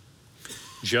sovereignty,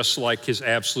 just like his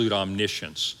absolute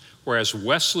omniscience. Whereas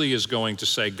Wesley is going to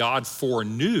say God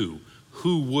foreknew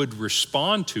who would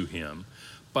respond to him,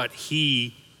 but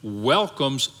he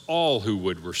welcomes all who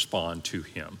would respond to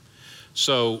him.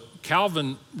 So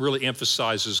Calvin really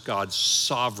emphasizes God's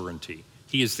sovereignty.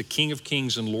 He is the King of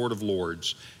Kings and Lord of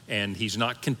Lords, and he's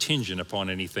not contingent upon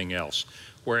anything else.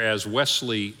 Whereas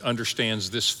Wesley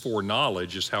understands this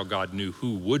foreknowledge is how God knew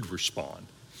who would respond.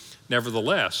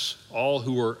 Nevertheless, all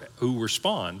who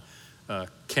respond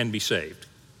can be saved,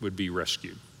 would be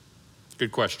rescued.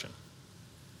 Good question.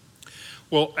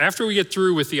 Well, after we get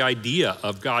through with the idea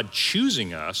of God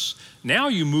choosing us, now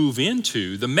you move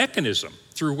into the mechanism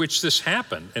through which this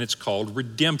happened, and it's called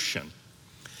redemption.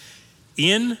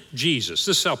 In Jesus,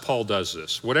 this is how Paul does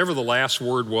this. Whatever the last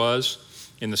word was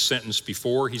in the sentence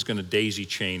before, he's going to daisy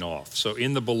chain off. So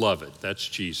in the beloved, that's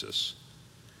Jesus.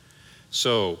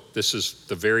 So this is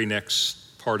the very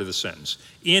next part of the sentence.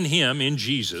 In him, in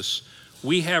Jesus,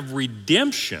 we have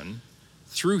redemption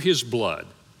through his blood,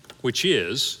 which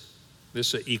is,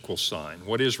 this is an equal sign.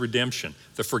 What is redemption?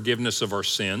 The forgiveness of our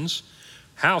sins.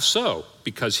 How so?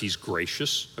 Because he's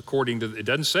gracious, it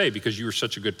doesn't say because you were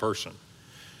such a good person.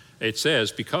 It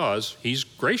says because he's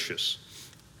gracious,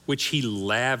 which he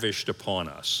lavished upon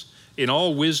us in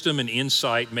all wisdom and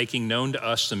insight, making known to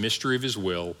us the mystery of his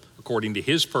will according to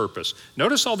his purpose.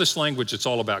 Notice all this language, it's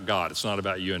all about God. It's not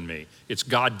about you and me. It's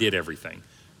God did everything.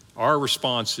 Our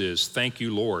response is, thank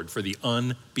you, Lord, for the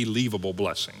unbelievable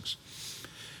blessings.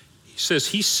 He says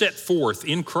he set forth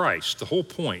in Christ, the whole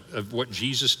point of what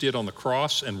Jesus did on the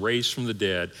cross and raised from the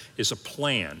dead is a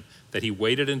plan that he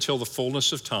waited until the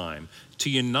fullness of time to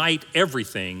unite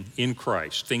everything in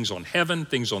Christ, things on heaven,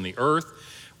 things on the earth.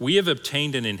 We have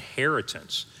obtained an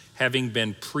inheritance, having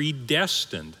been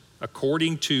predestined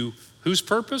according to whose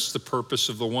purpose? The purpose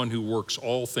of the one who works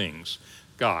all things,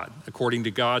 God, according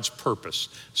to God's purpose,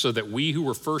 so that we who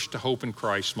were first to hope in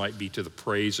Christ might be to the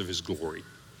praise of his glory.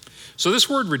 So this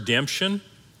word redemption,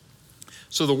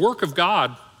 so the work of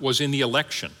God was in the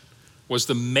election, was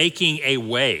the making a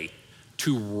way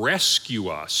to rescue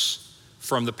us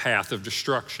from the path of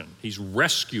destruction. He's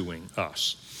rescuing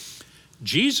us.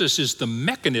 Jesus is the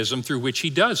mechanism through which he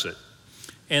does it.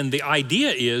 And the idea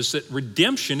is that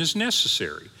redemption is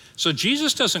necessary. So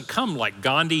Jesus doesn't come like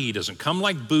Gandhi, he doesn't come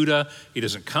like Buddha, he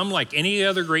doesn't come like any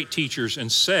other great teachers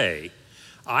and say,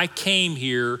 I came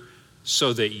here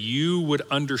so that you would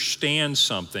understand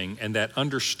something and that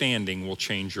understanding will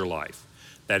change your life.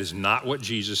 That is not what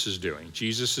Jesus is doing.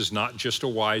 Jesus is not just a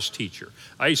wise teacher.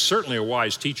 He's certainly a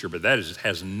wise teacher, but that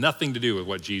has nothing to do with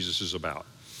what Jesus is about.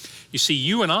 You see,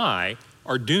 you and I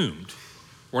are doomed.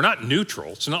 We're not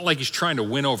neutral. It's not like he's trying to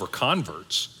win over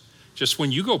converts. Just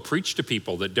when you go preach to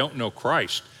people that don't know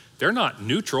Christ, they're not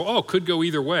neutral. Oh, could go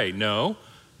either way. No,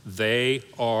 they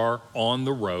are on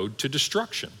the road to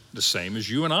destruction, the same as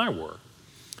you and I were.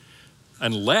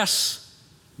 Unless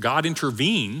God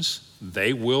intervenes,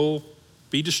 they will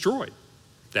be destroyed.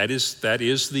 That is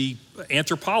the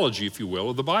anthropology, if you will,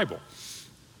 of the Bible.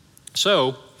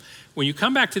 So when you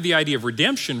come back to the idea of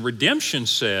redemption, redemption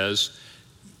says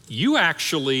you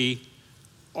actually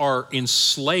are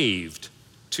enslaved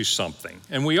to something.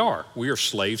 And we are. We are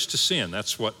slaves to sin.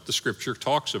 That's what the scripture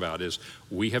talks about, is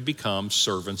we have become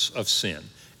servants of sin.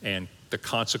 And the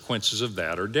consequences of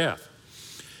that are death.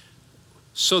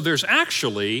 So there's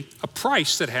actually a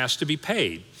price that has to be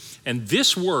paid. And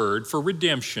this word for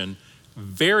redemption,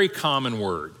 very common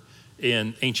word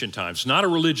in ancient times, not a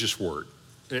religious word.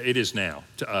 It is now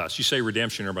to us. You say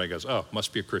redemption, everybody goes, oh,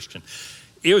 must be a Christian.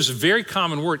 It was a very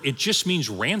common word. It just means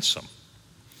ransom.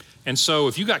 And so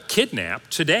if you got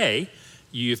kidnapped today,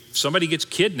 if somebody gets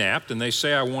kidnapped and they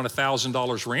say, I want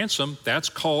 $1,000 ransom, that's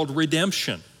called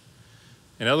redemption.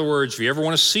 In other words, if you ever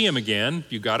want to see him again,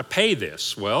 you got to pay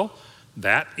this. Well,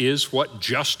 that is what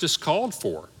justice called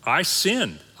for. I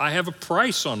sinned. I have a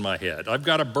price on my head. I've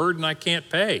got a burden I can't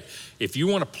pay. If you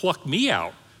want to pluck me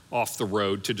out off the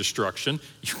road to destruction,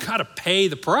 you got to pay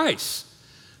the price.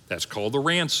 That's called the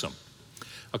ransom.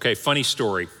 Okay, funny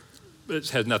story. It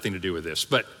has nothing to do with this,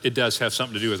 but it does have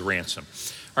something to do with ransom.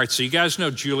 All right, so you guys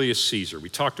know Julius Caesar. We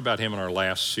talked about him in our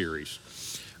last series.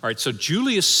 All right, so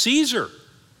Julius Caesar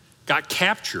got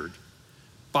captured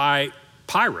by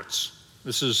pirates.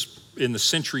 This is in the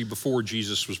century before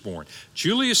Jesus was born.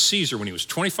 Julius Caesar, when he was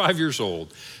 25 years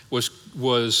old,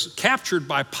 was captured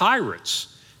by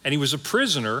pirates, and he was a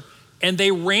prisoner, and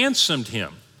they ransomed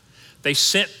him. They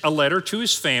sent a letter to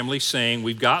his family saying,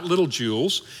 we've got little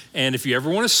Jules, and if you ever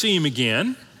want to see him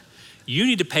again, you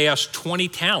need to pay us 20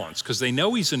 talents, because they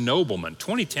know he's a nobleman.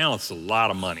 20 talents is a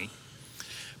lot of money.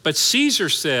 But Caesar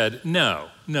said, no.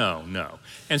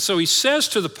 And so he says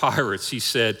to the pirates, he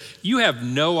said, you have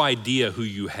no idea who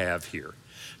you have here.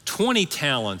 20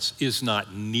 talents is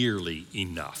not nearly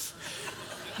enough.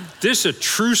 This is a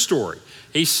true story.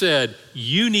 He said,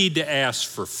 you need to ask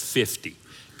for 50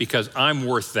 because I'm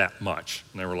worth that much.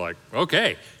 And they were like,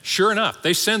 okay, sure enough.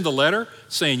 They send the letter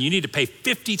saying you need to pay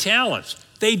 50 talents.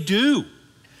 They do.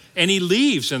 And he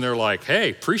leaves and they're like, hey,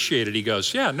 appreciate it. He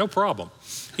goes, yeah, no problem.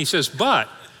 He says, but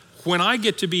when I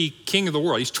get to be king of the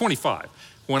world, he's 25.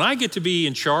 When I get to be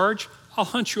in charge, I'll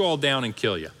hunt you all down and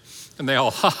kill you. And they all,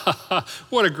 ha, ha, ha,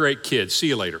 what a great kid. See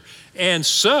you later. And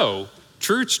so,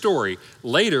 true story,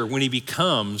 later when he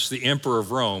becomes the emperor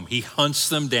of Rome, he hunts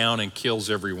them down and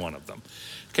kills every one of them.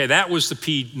 Okay, that was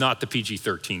not the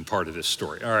PG-13 part of this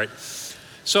story, all right?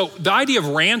 So the idea of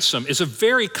ransom is a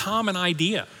very common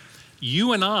idea.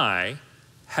 You and I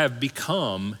have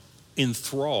become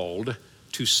enthralled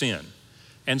to sin.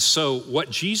 And so what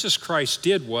Jesus Christ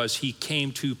did was he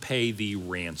came to pay the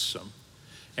ransom.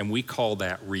 And we call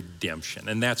that redemption.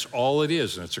 And that's all it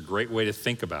is, and it's a great way to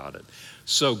think about it.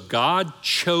 So God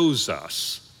chose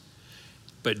us,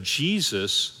 but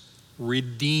Jesus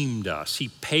redeemed us. He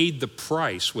paid the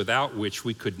price without which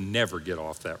we could never get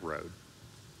off that road.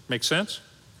 Make sense?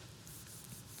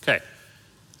 Okay,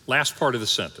 last part of the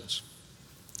sentence.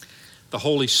 The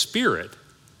Holy Spirit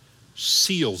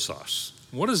seals us.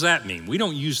 What does that mean? We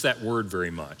don't use that word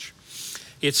very much.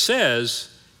 It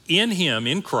says, in him,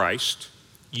 in Christ,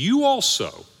 you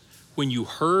also, when you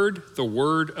heard the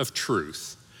word of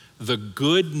truth, the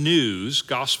good news,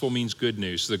 gospel means good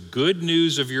news, the good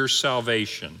news of your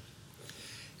salvation,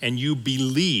 and you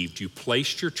believed, you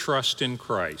placed your trust in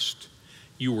Christ,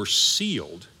 you were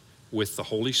sealed with the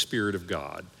Holy Spirit of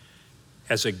God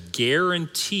as a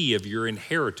guarantee of your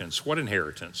inheritance. What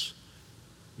inheritance?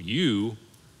 You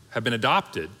have been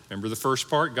adopted. Remember the first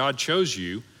part? God chose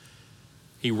you.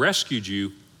 He rescued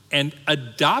you and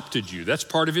adopted you. That's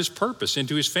part of his purpose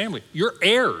into his family. You're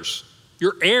heirs.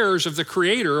 You're heirs of the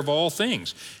creator of all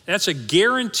things. That's a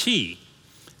guarantee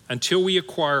until we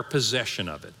acquire possession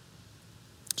of it.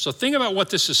 So think about what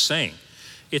this is saying.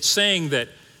 It's saying that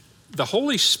the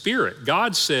Holy Spirit,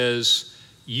 God says,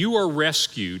 you are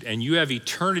rescued and you have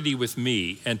eternity with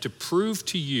me, and to prove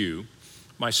to you,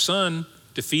 my son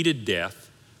defeated death,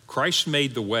 Christ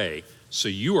made the way, so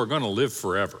you are going to live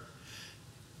forever.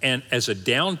 And as a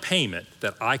down payment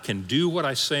that I can do what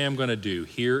I say I'm going to do,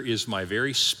 here is my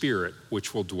very spirit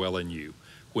which will dwell in you.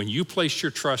 When you placed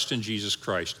your trust in Jesus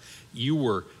Christ, you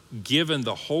were given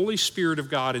the Holy Spirit of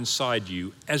God inside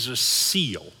you as a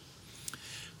seal.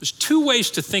 There's two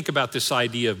ways to think about this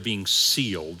idea of being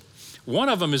sealed. One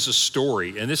of them is a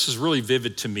story, and this is really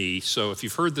vivid to me, so if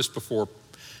you've heard this before,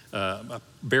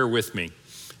 bear with me.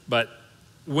 But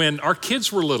when our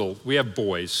kids were little, we have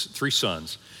boys, 3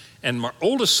 sons, and my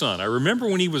oldest son, I remember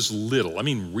when he was little, I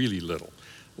mean really little,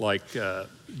 like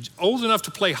old enough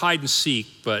to play hide and seek,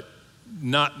 but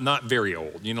not very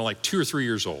old, like 2 or 3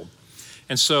 years old.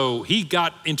 And so he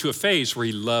got into a phase where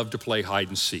he loved to play hide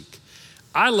and seek.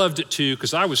 I loved it too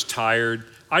because I was tired.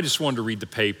 I just wanted to read the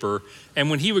paper. And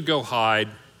when he would go hide,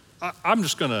 I'm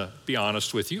just going to be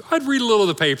honest with you, I'd read a little of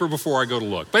the paper before I go to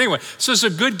look. But anyway, so it's a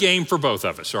good game for both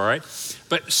of us, all right?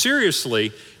 But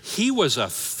seriously, he was a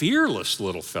fearless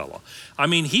little fellow. I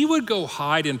mean, he would go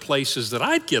hide in places that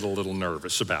I'd get a little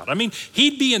nervous about. I mean,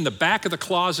 he'd be in the back of the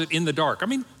closet in the dark. I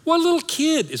mean, what little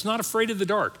kid is not afraid of the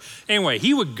dark? Anyway,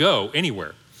 he would go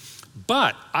anywhere,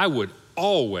 but I would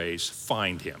always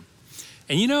find him.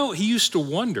 And he used to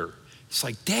wonder, It's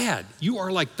like, Dad, you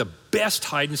are like the best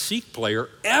hide and seek player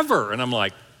ever. And I'm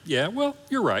like, yeah, well,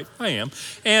 you're right, I am.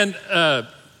 And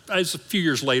as a few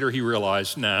years later, he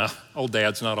realized, nah, old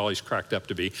Dad's not all he's cracked up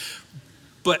to be.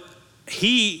 But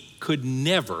he could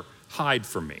never hide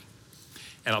from me.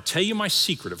 And I'll tell you my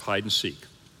secret of hide and seek.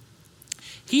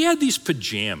 He had these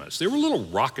pajamas. They were little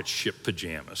rocket ship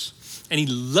pajamas. And he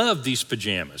loved these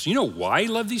pajamas. You know why he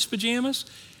loved these pajamas?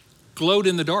 Glowed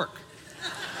in the dark.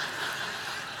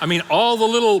 I mean, all the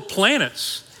little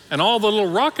planets and all the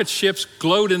little rocket ships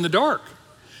glowed in the dark.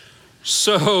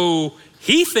 So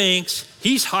he thinks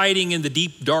he's hiding in the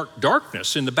deep, dark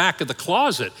darkness in the back of the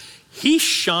closet. He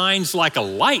shines like a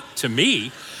light to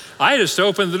me. I just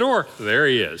opened the door. There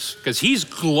he is, because he's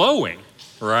glowing,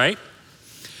 right?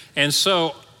 And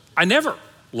so I never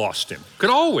lost him, could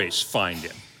always find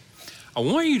him. I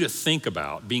want you to think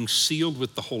about being sealed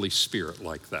with the Holy Spirit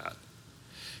like that.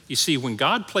 You see, when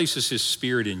God places his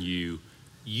Spirit in you,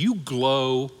 you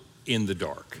glow in the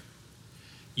dark.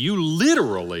 You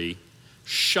literally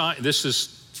shine. This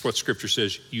is what Scripture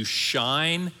says. You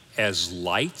shine as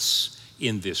lights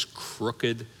in this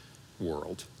crooked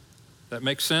world. That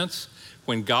makes sense?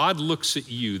 When God looks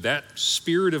at you, that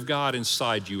Spirit of God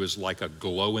inside you is like a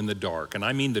glow in the dark. And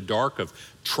I mean the dark of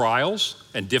trials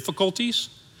and difficulties,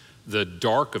 the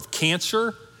dark of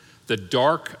cancer, the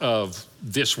dark of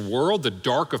this world, the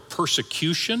dark of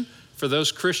persecution for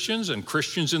those Christians and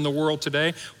Christians in the world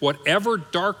today. Whatever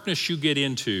darkness you get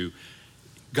into,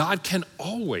 God can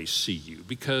always see you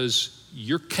because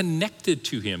you're connected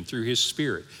to him through his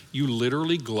Spirit. You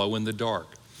literally glow in the dark.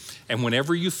 And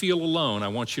whenever you feel alone, I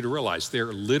want you to realize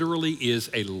there literally is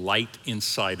a light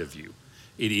inside of you.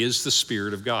 It is the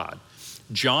Spirit of God.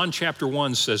 John chapter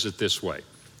 1 says it this way,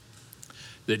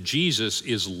 that Jesus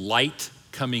is light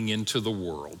coming into the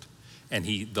world. And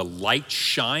the light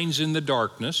shines in the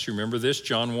darkness. You remember this,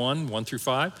 John 1 through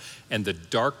 5? And the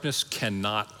darkness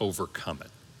cannot overcome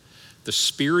it. The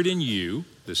Spirit in you,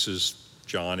 this is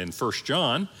John in 1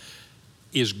 John,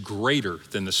 is greater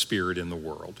than the spirit in the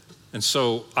world. And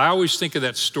so I always think of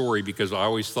that story because I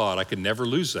always thought I could never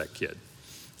lose that kid.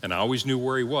 And I always knew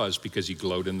where he was because he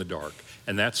glowed in the dark.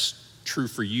 And that's true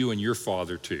for you and your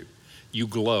father too. You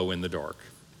glow in the dark.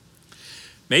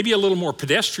 Maybe a little more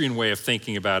pedestrian way of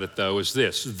thinking about it, though, is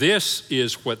this. This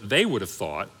is what they would have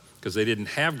thought, because they didn't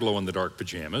have glow-in-the-dark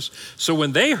pajamas. So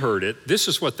when they heard it, this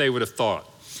is what they would have thought.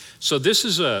 So this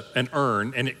is an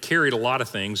urn, and it carried a lot of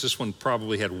things. This one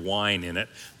probably had wine in it,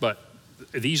 but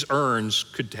these urns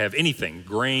could have anything,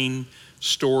 grain,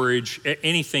 storage,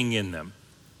 anything in them.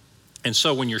 And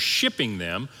so when you're shipping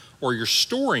them or you're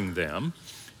storing them,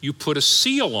 you put a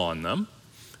seal on them.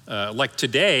 Like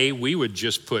today, we would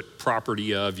just put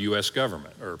property of U.S.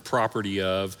 government or property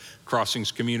of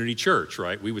Crossings Community Church,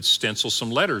 right? We would stencil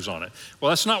some letters on it. Well,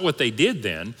 that's not what they did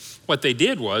then. What they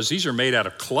did was, these are made out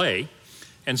of clay.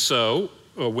 And so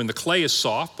when the clay is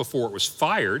soft before it was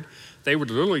fired, they would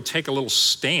literally take a little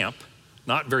stamp,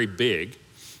 not very big,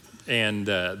 and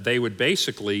they would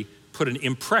basically put an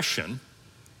impression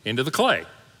into the clay.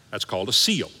 That's called a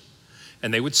seal.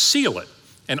 And they would seal it.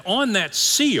 And on that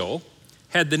seal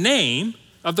had the name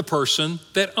of the person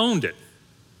that owned it.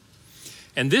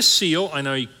 And this seal, I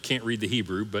know you can't read the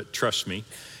Hebrew, but trust me,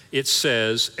 it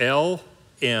says L-M-L-K.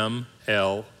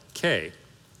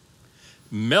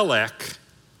 Melech,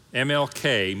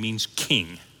 M-L-K, means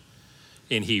king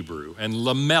in Hebrew. And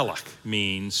Lamelech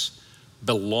means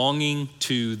belonging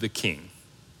to the king.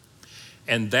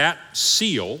 And that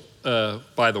seal,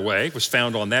 by the way, was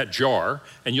found on that jar.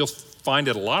 And you'll find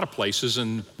it a lot of places.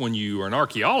 And when you are an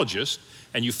archaeologist,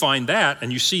 and you find that,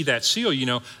 and you see that seal, you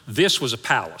know, this was a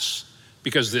palace,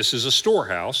 because this is a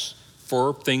storehouse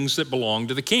for things that belong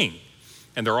to the king.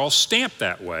 And they're all stamped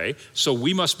that way, so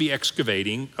we must be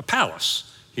excavating a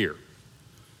palace here.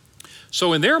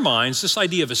 So in their minds, this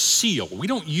idea of a seal, we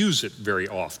don't use it very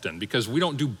often because we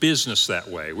don't do business that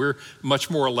way. We're much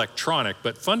more electronic,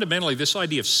 but fundamentally this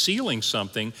idea of sealing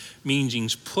something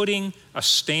means putting a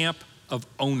stamp of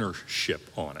ownership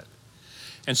on it.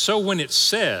 And so when it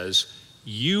says,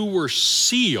 you were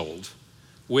sealed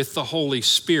with the Holy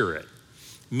Spirit,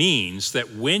 means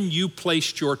that when you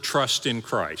placed your trust in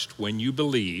Christ, when you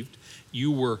believed,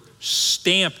 you were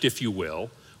stamped, if you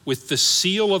will, with the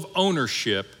seal of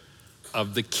ownership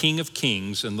of the King of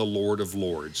Kings and the Lord of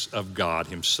Lords, of God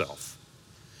himself.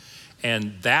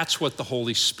 And that's what the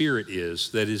Holy Spirit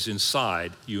is that is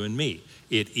inside you and me.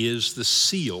 It is the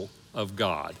seal of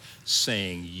God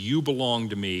saying, you belong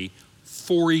to me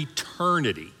for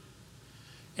eternity.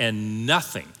 And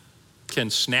nothing can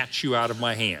snatch you out of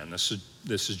my hand. This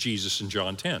is Jesus in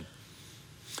John 10.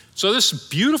 So this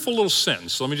beautiful little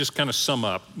sentence, let me just kind of sum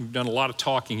up. We've done a lot of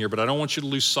talking here, but I don't want you to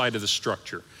lose sight of the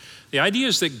structure. The idea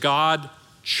is that God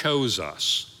chose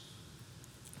us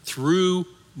through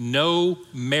no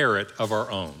merit of our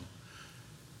own.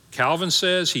 Calvin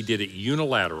says he did it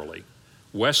unilaterally.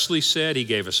 Wesley said he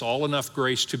gave us all enough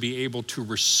grace to be able to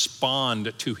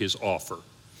respond to his offer.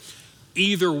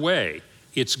 Either way,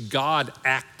 it's God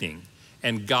acting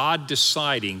and God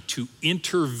deciding to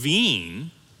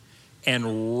intervene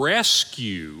and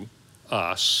rescue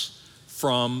us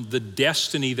from the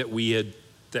destiny that we had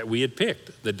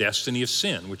picked, the destiny of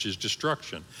sin, which is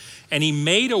destruction. And he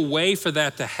made a way for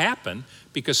that to happen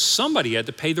because somebody had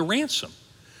to pay the ransom.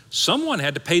 Someone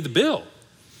had to pay the bill.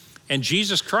 And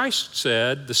Jesus Christ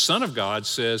said, the Son of God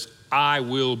says, I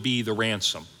will be the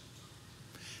ransom.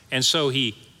 And so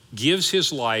he gives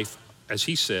his life, as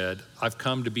he said, I've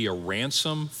come to be a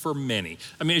ransom for many.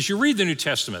 I mean, as you read the New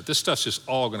Testament, this stuff's just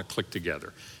all going to click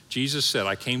together. Jesus said,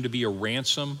 I came to be a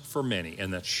ransom for many.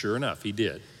 And that's sure enough, he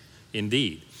did,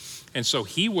 indeed. And so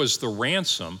he was the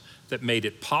ransom that made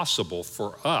it possible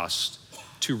for us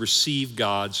to receive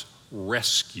God's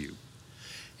rescue.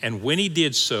 And when he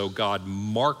did so, God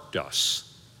marked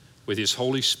us with his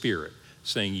Holy Spirit,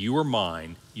 saying, you are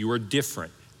mine, you are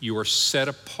different, you are set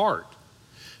apart.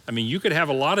 I mean, you could have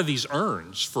a lot of these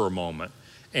urns for a moment,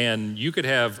 and you could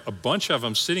have a bunch of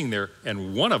them sitting there,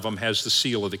 and one of them has the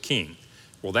seal of the king.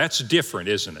 Well, that's different,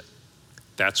 isn't it?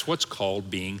 That's what's called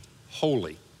being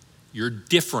holy. You're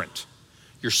different.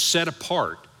 You're set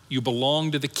apart. You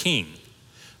belong to the king.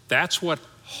 That's what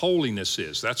holiness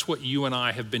is. That's what you and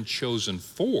I have been chosen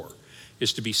for,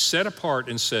 is to be set apart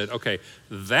and said, okay,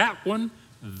 that one,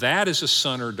 that is a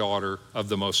son or daughter of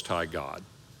the Most High God.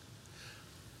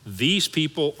 These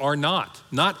people are not.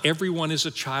 Not everyone is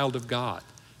a child of God.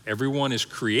 Everyone is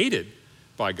created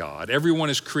by God. Everyone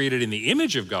is created in the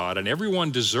image of God, and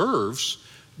everyone deserves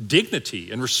dignity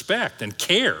and respect and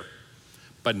care.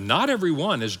 But not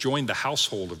everyone has joined the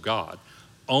household of God.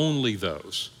 Only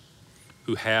those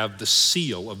who have the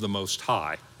seal of the Most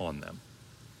High on them.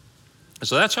 And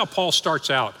so that's how Paul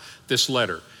starts out this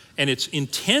letter. And it's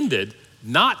intended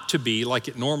not to be, like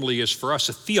it normally is for us,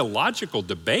 a theological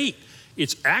debate.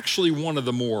 It's actually one of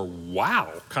the more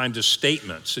wow kind of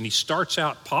statements. And he starts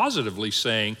out positively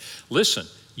saying, listen,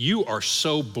 you are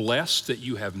so blessed that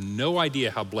you have no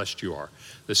idea how blessed you are.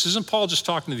 This isn't Paul just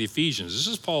talking to the Ephesians. This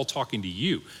is Paul talking to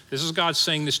you. This is God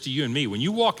saying this to you and me. When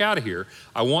you walk out of here,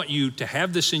 I want you to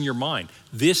have this in your mind.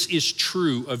 This is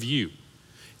true of you.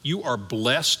 You are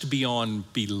blessed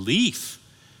beyond belief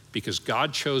because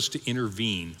God chose to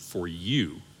intervene for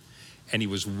you. And he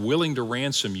was willing to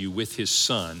ransom you with his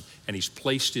son, and he's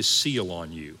placed his seal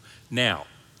on you. Now,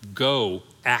 go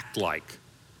act like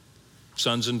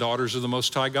sons and daughters of the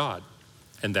Most High God.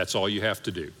 And that's all you have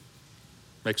to do.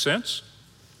 Make sense?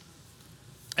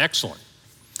 Excellent.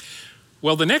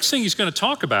 Well, the next thing he's going to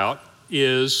talk about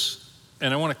is,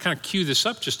 and I want to kind of cue this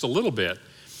up just a little bit,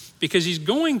 because he's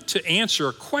going to answer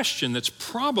a question that's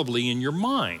probably in your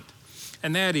mind.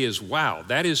 And that is, wow,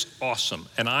 that is awesome.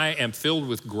 And I am filled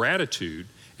with gratitude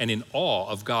and in awe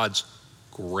of God's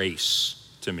grace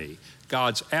to me,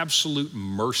 God's absolute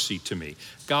mercy to me.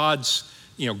 God's,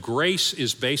 grace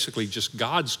is basically just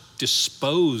God's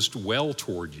disposed well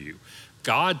toward you.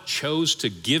 God chose to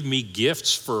give me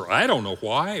gifts for, I don't know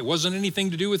why. It wasn't anything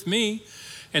to do with me.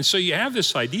 And so you have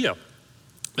this idea.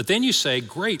 But then you say,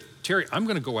 great, Terry, I'm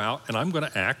going to go out and I'm going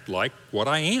to act like what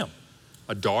I am,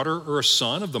 a daughter or a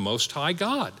son of the Most High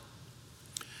God.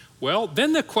 Well,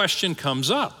 then the question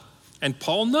comes up. And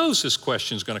Paul knows this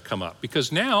question is going to come up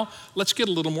because now let's get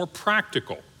a little more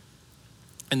practical.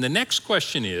 And the next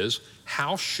question is,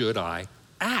 how should I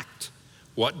act?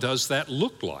 What does that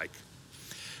look like?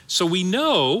 So we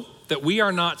know that we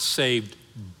are not saved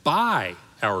by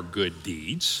our good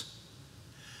deeds,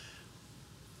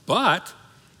 but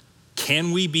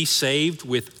can we be saved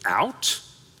without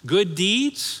good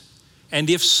deeds? And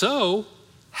if so,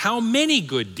 how many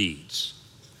good deeds?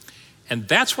 And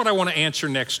that's what I want to answer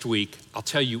next week. I'll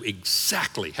tell you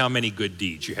exactly how many good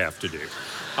deeds you have to do.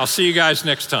 I'll see you guys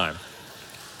next time.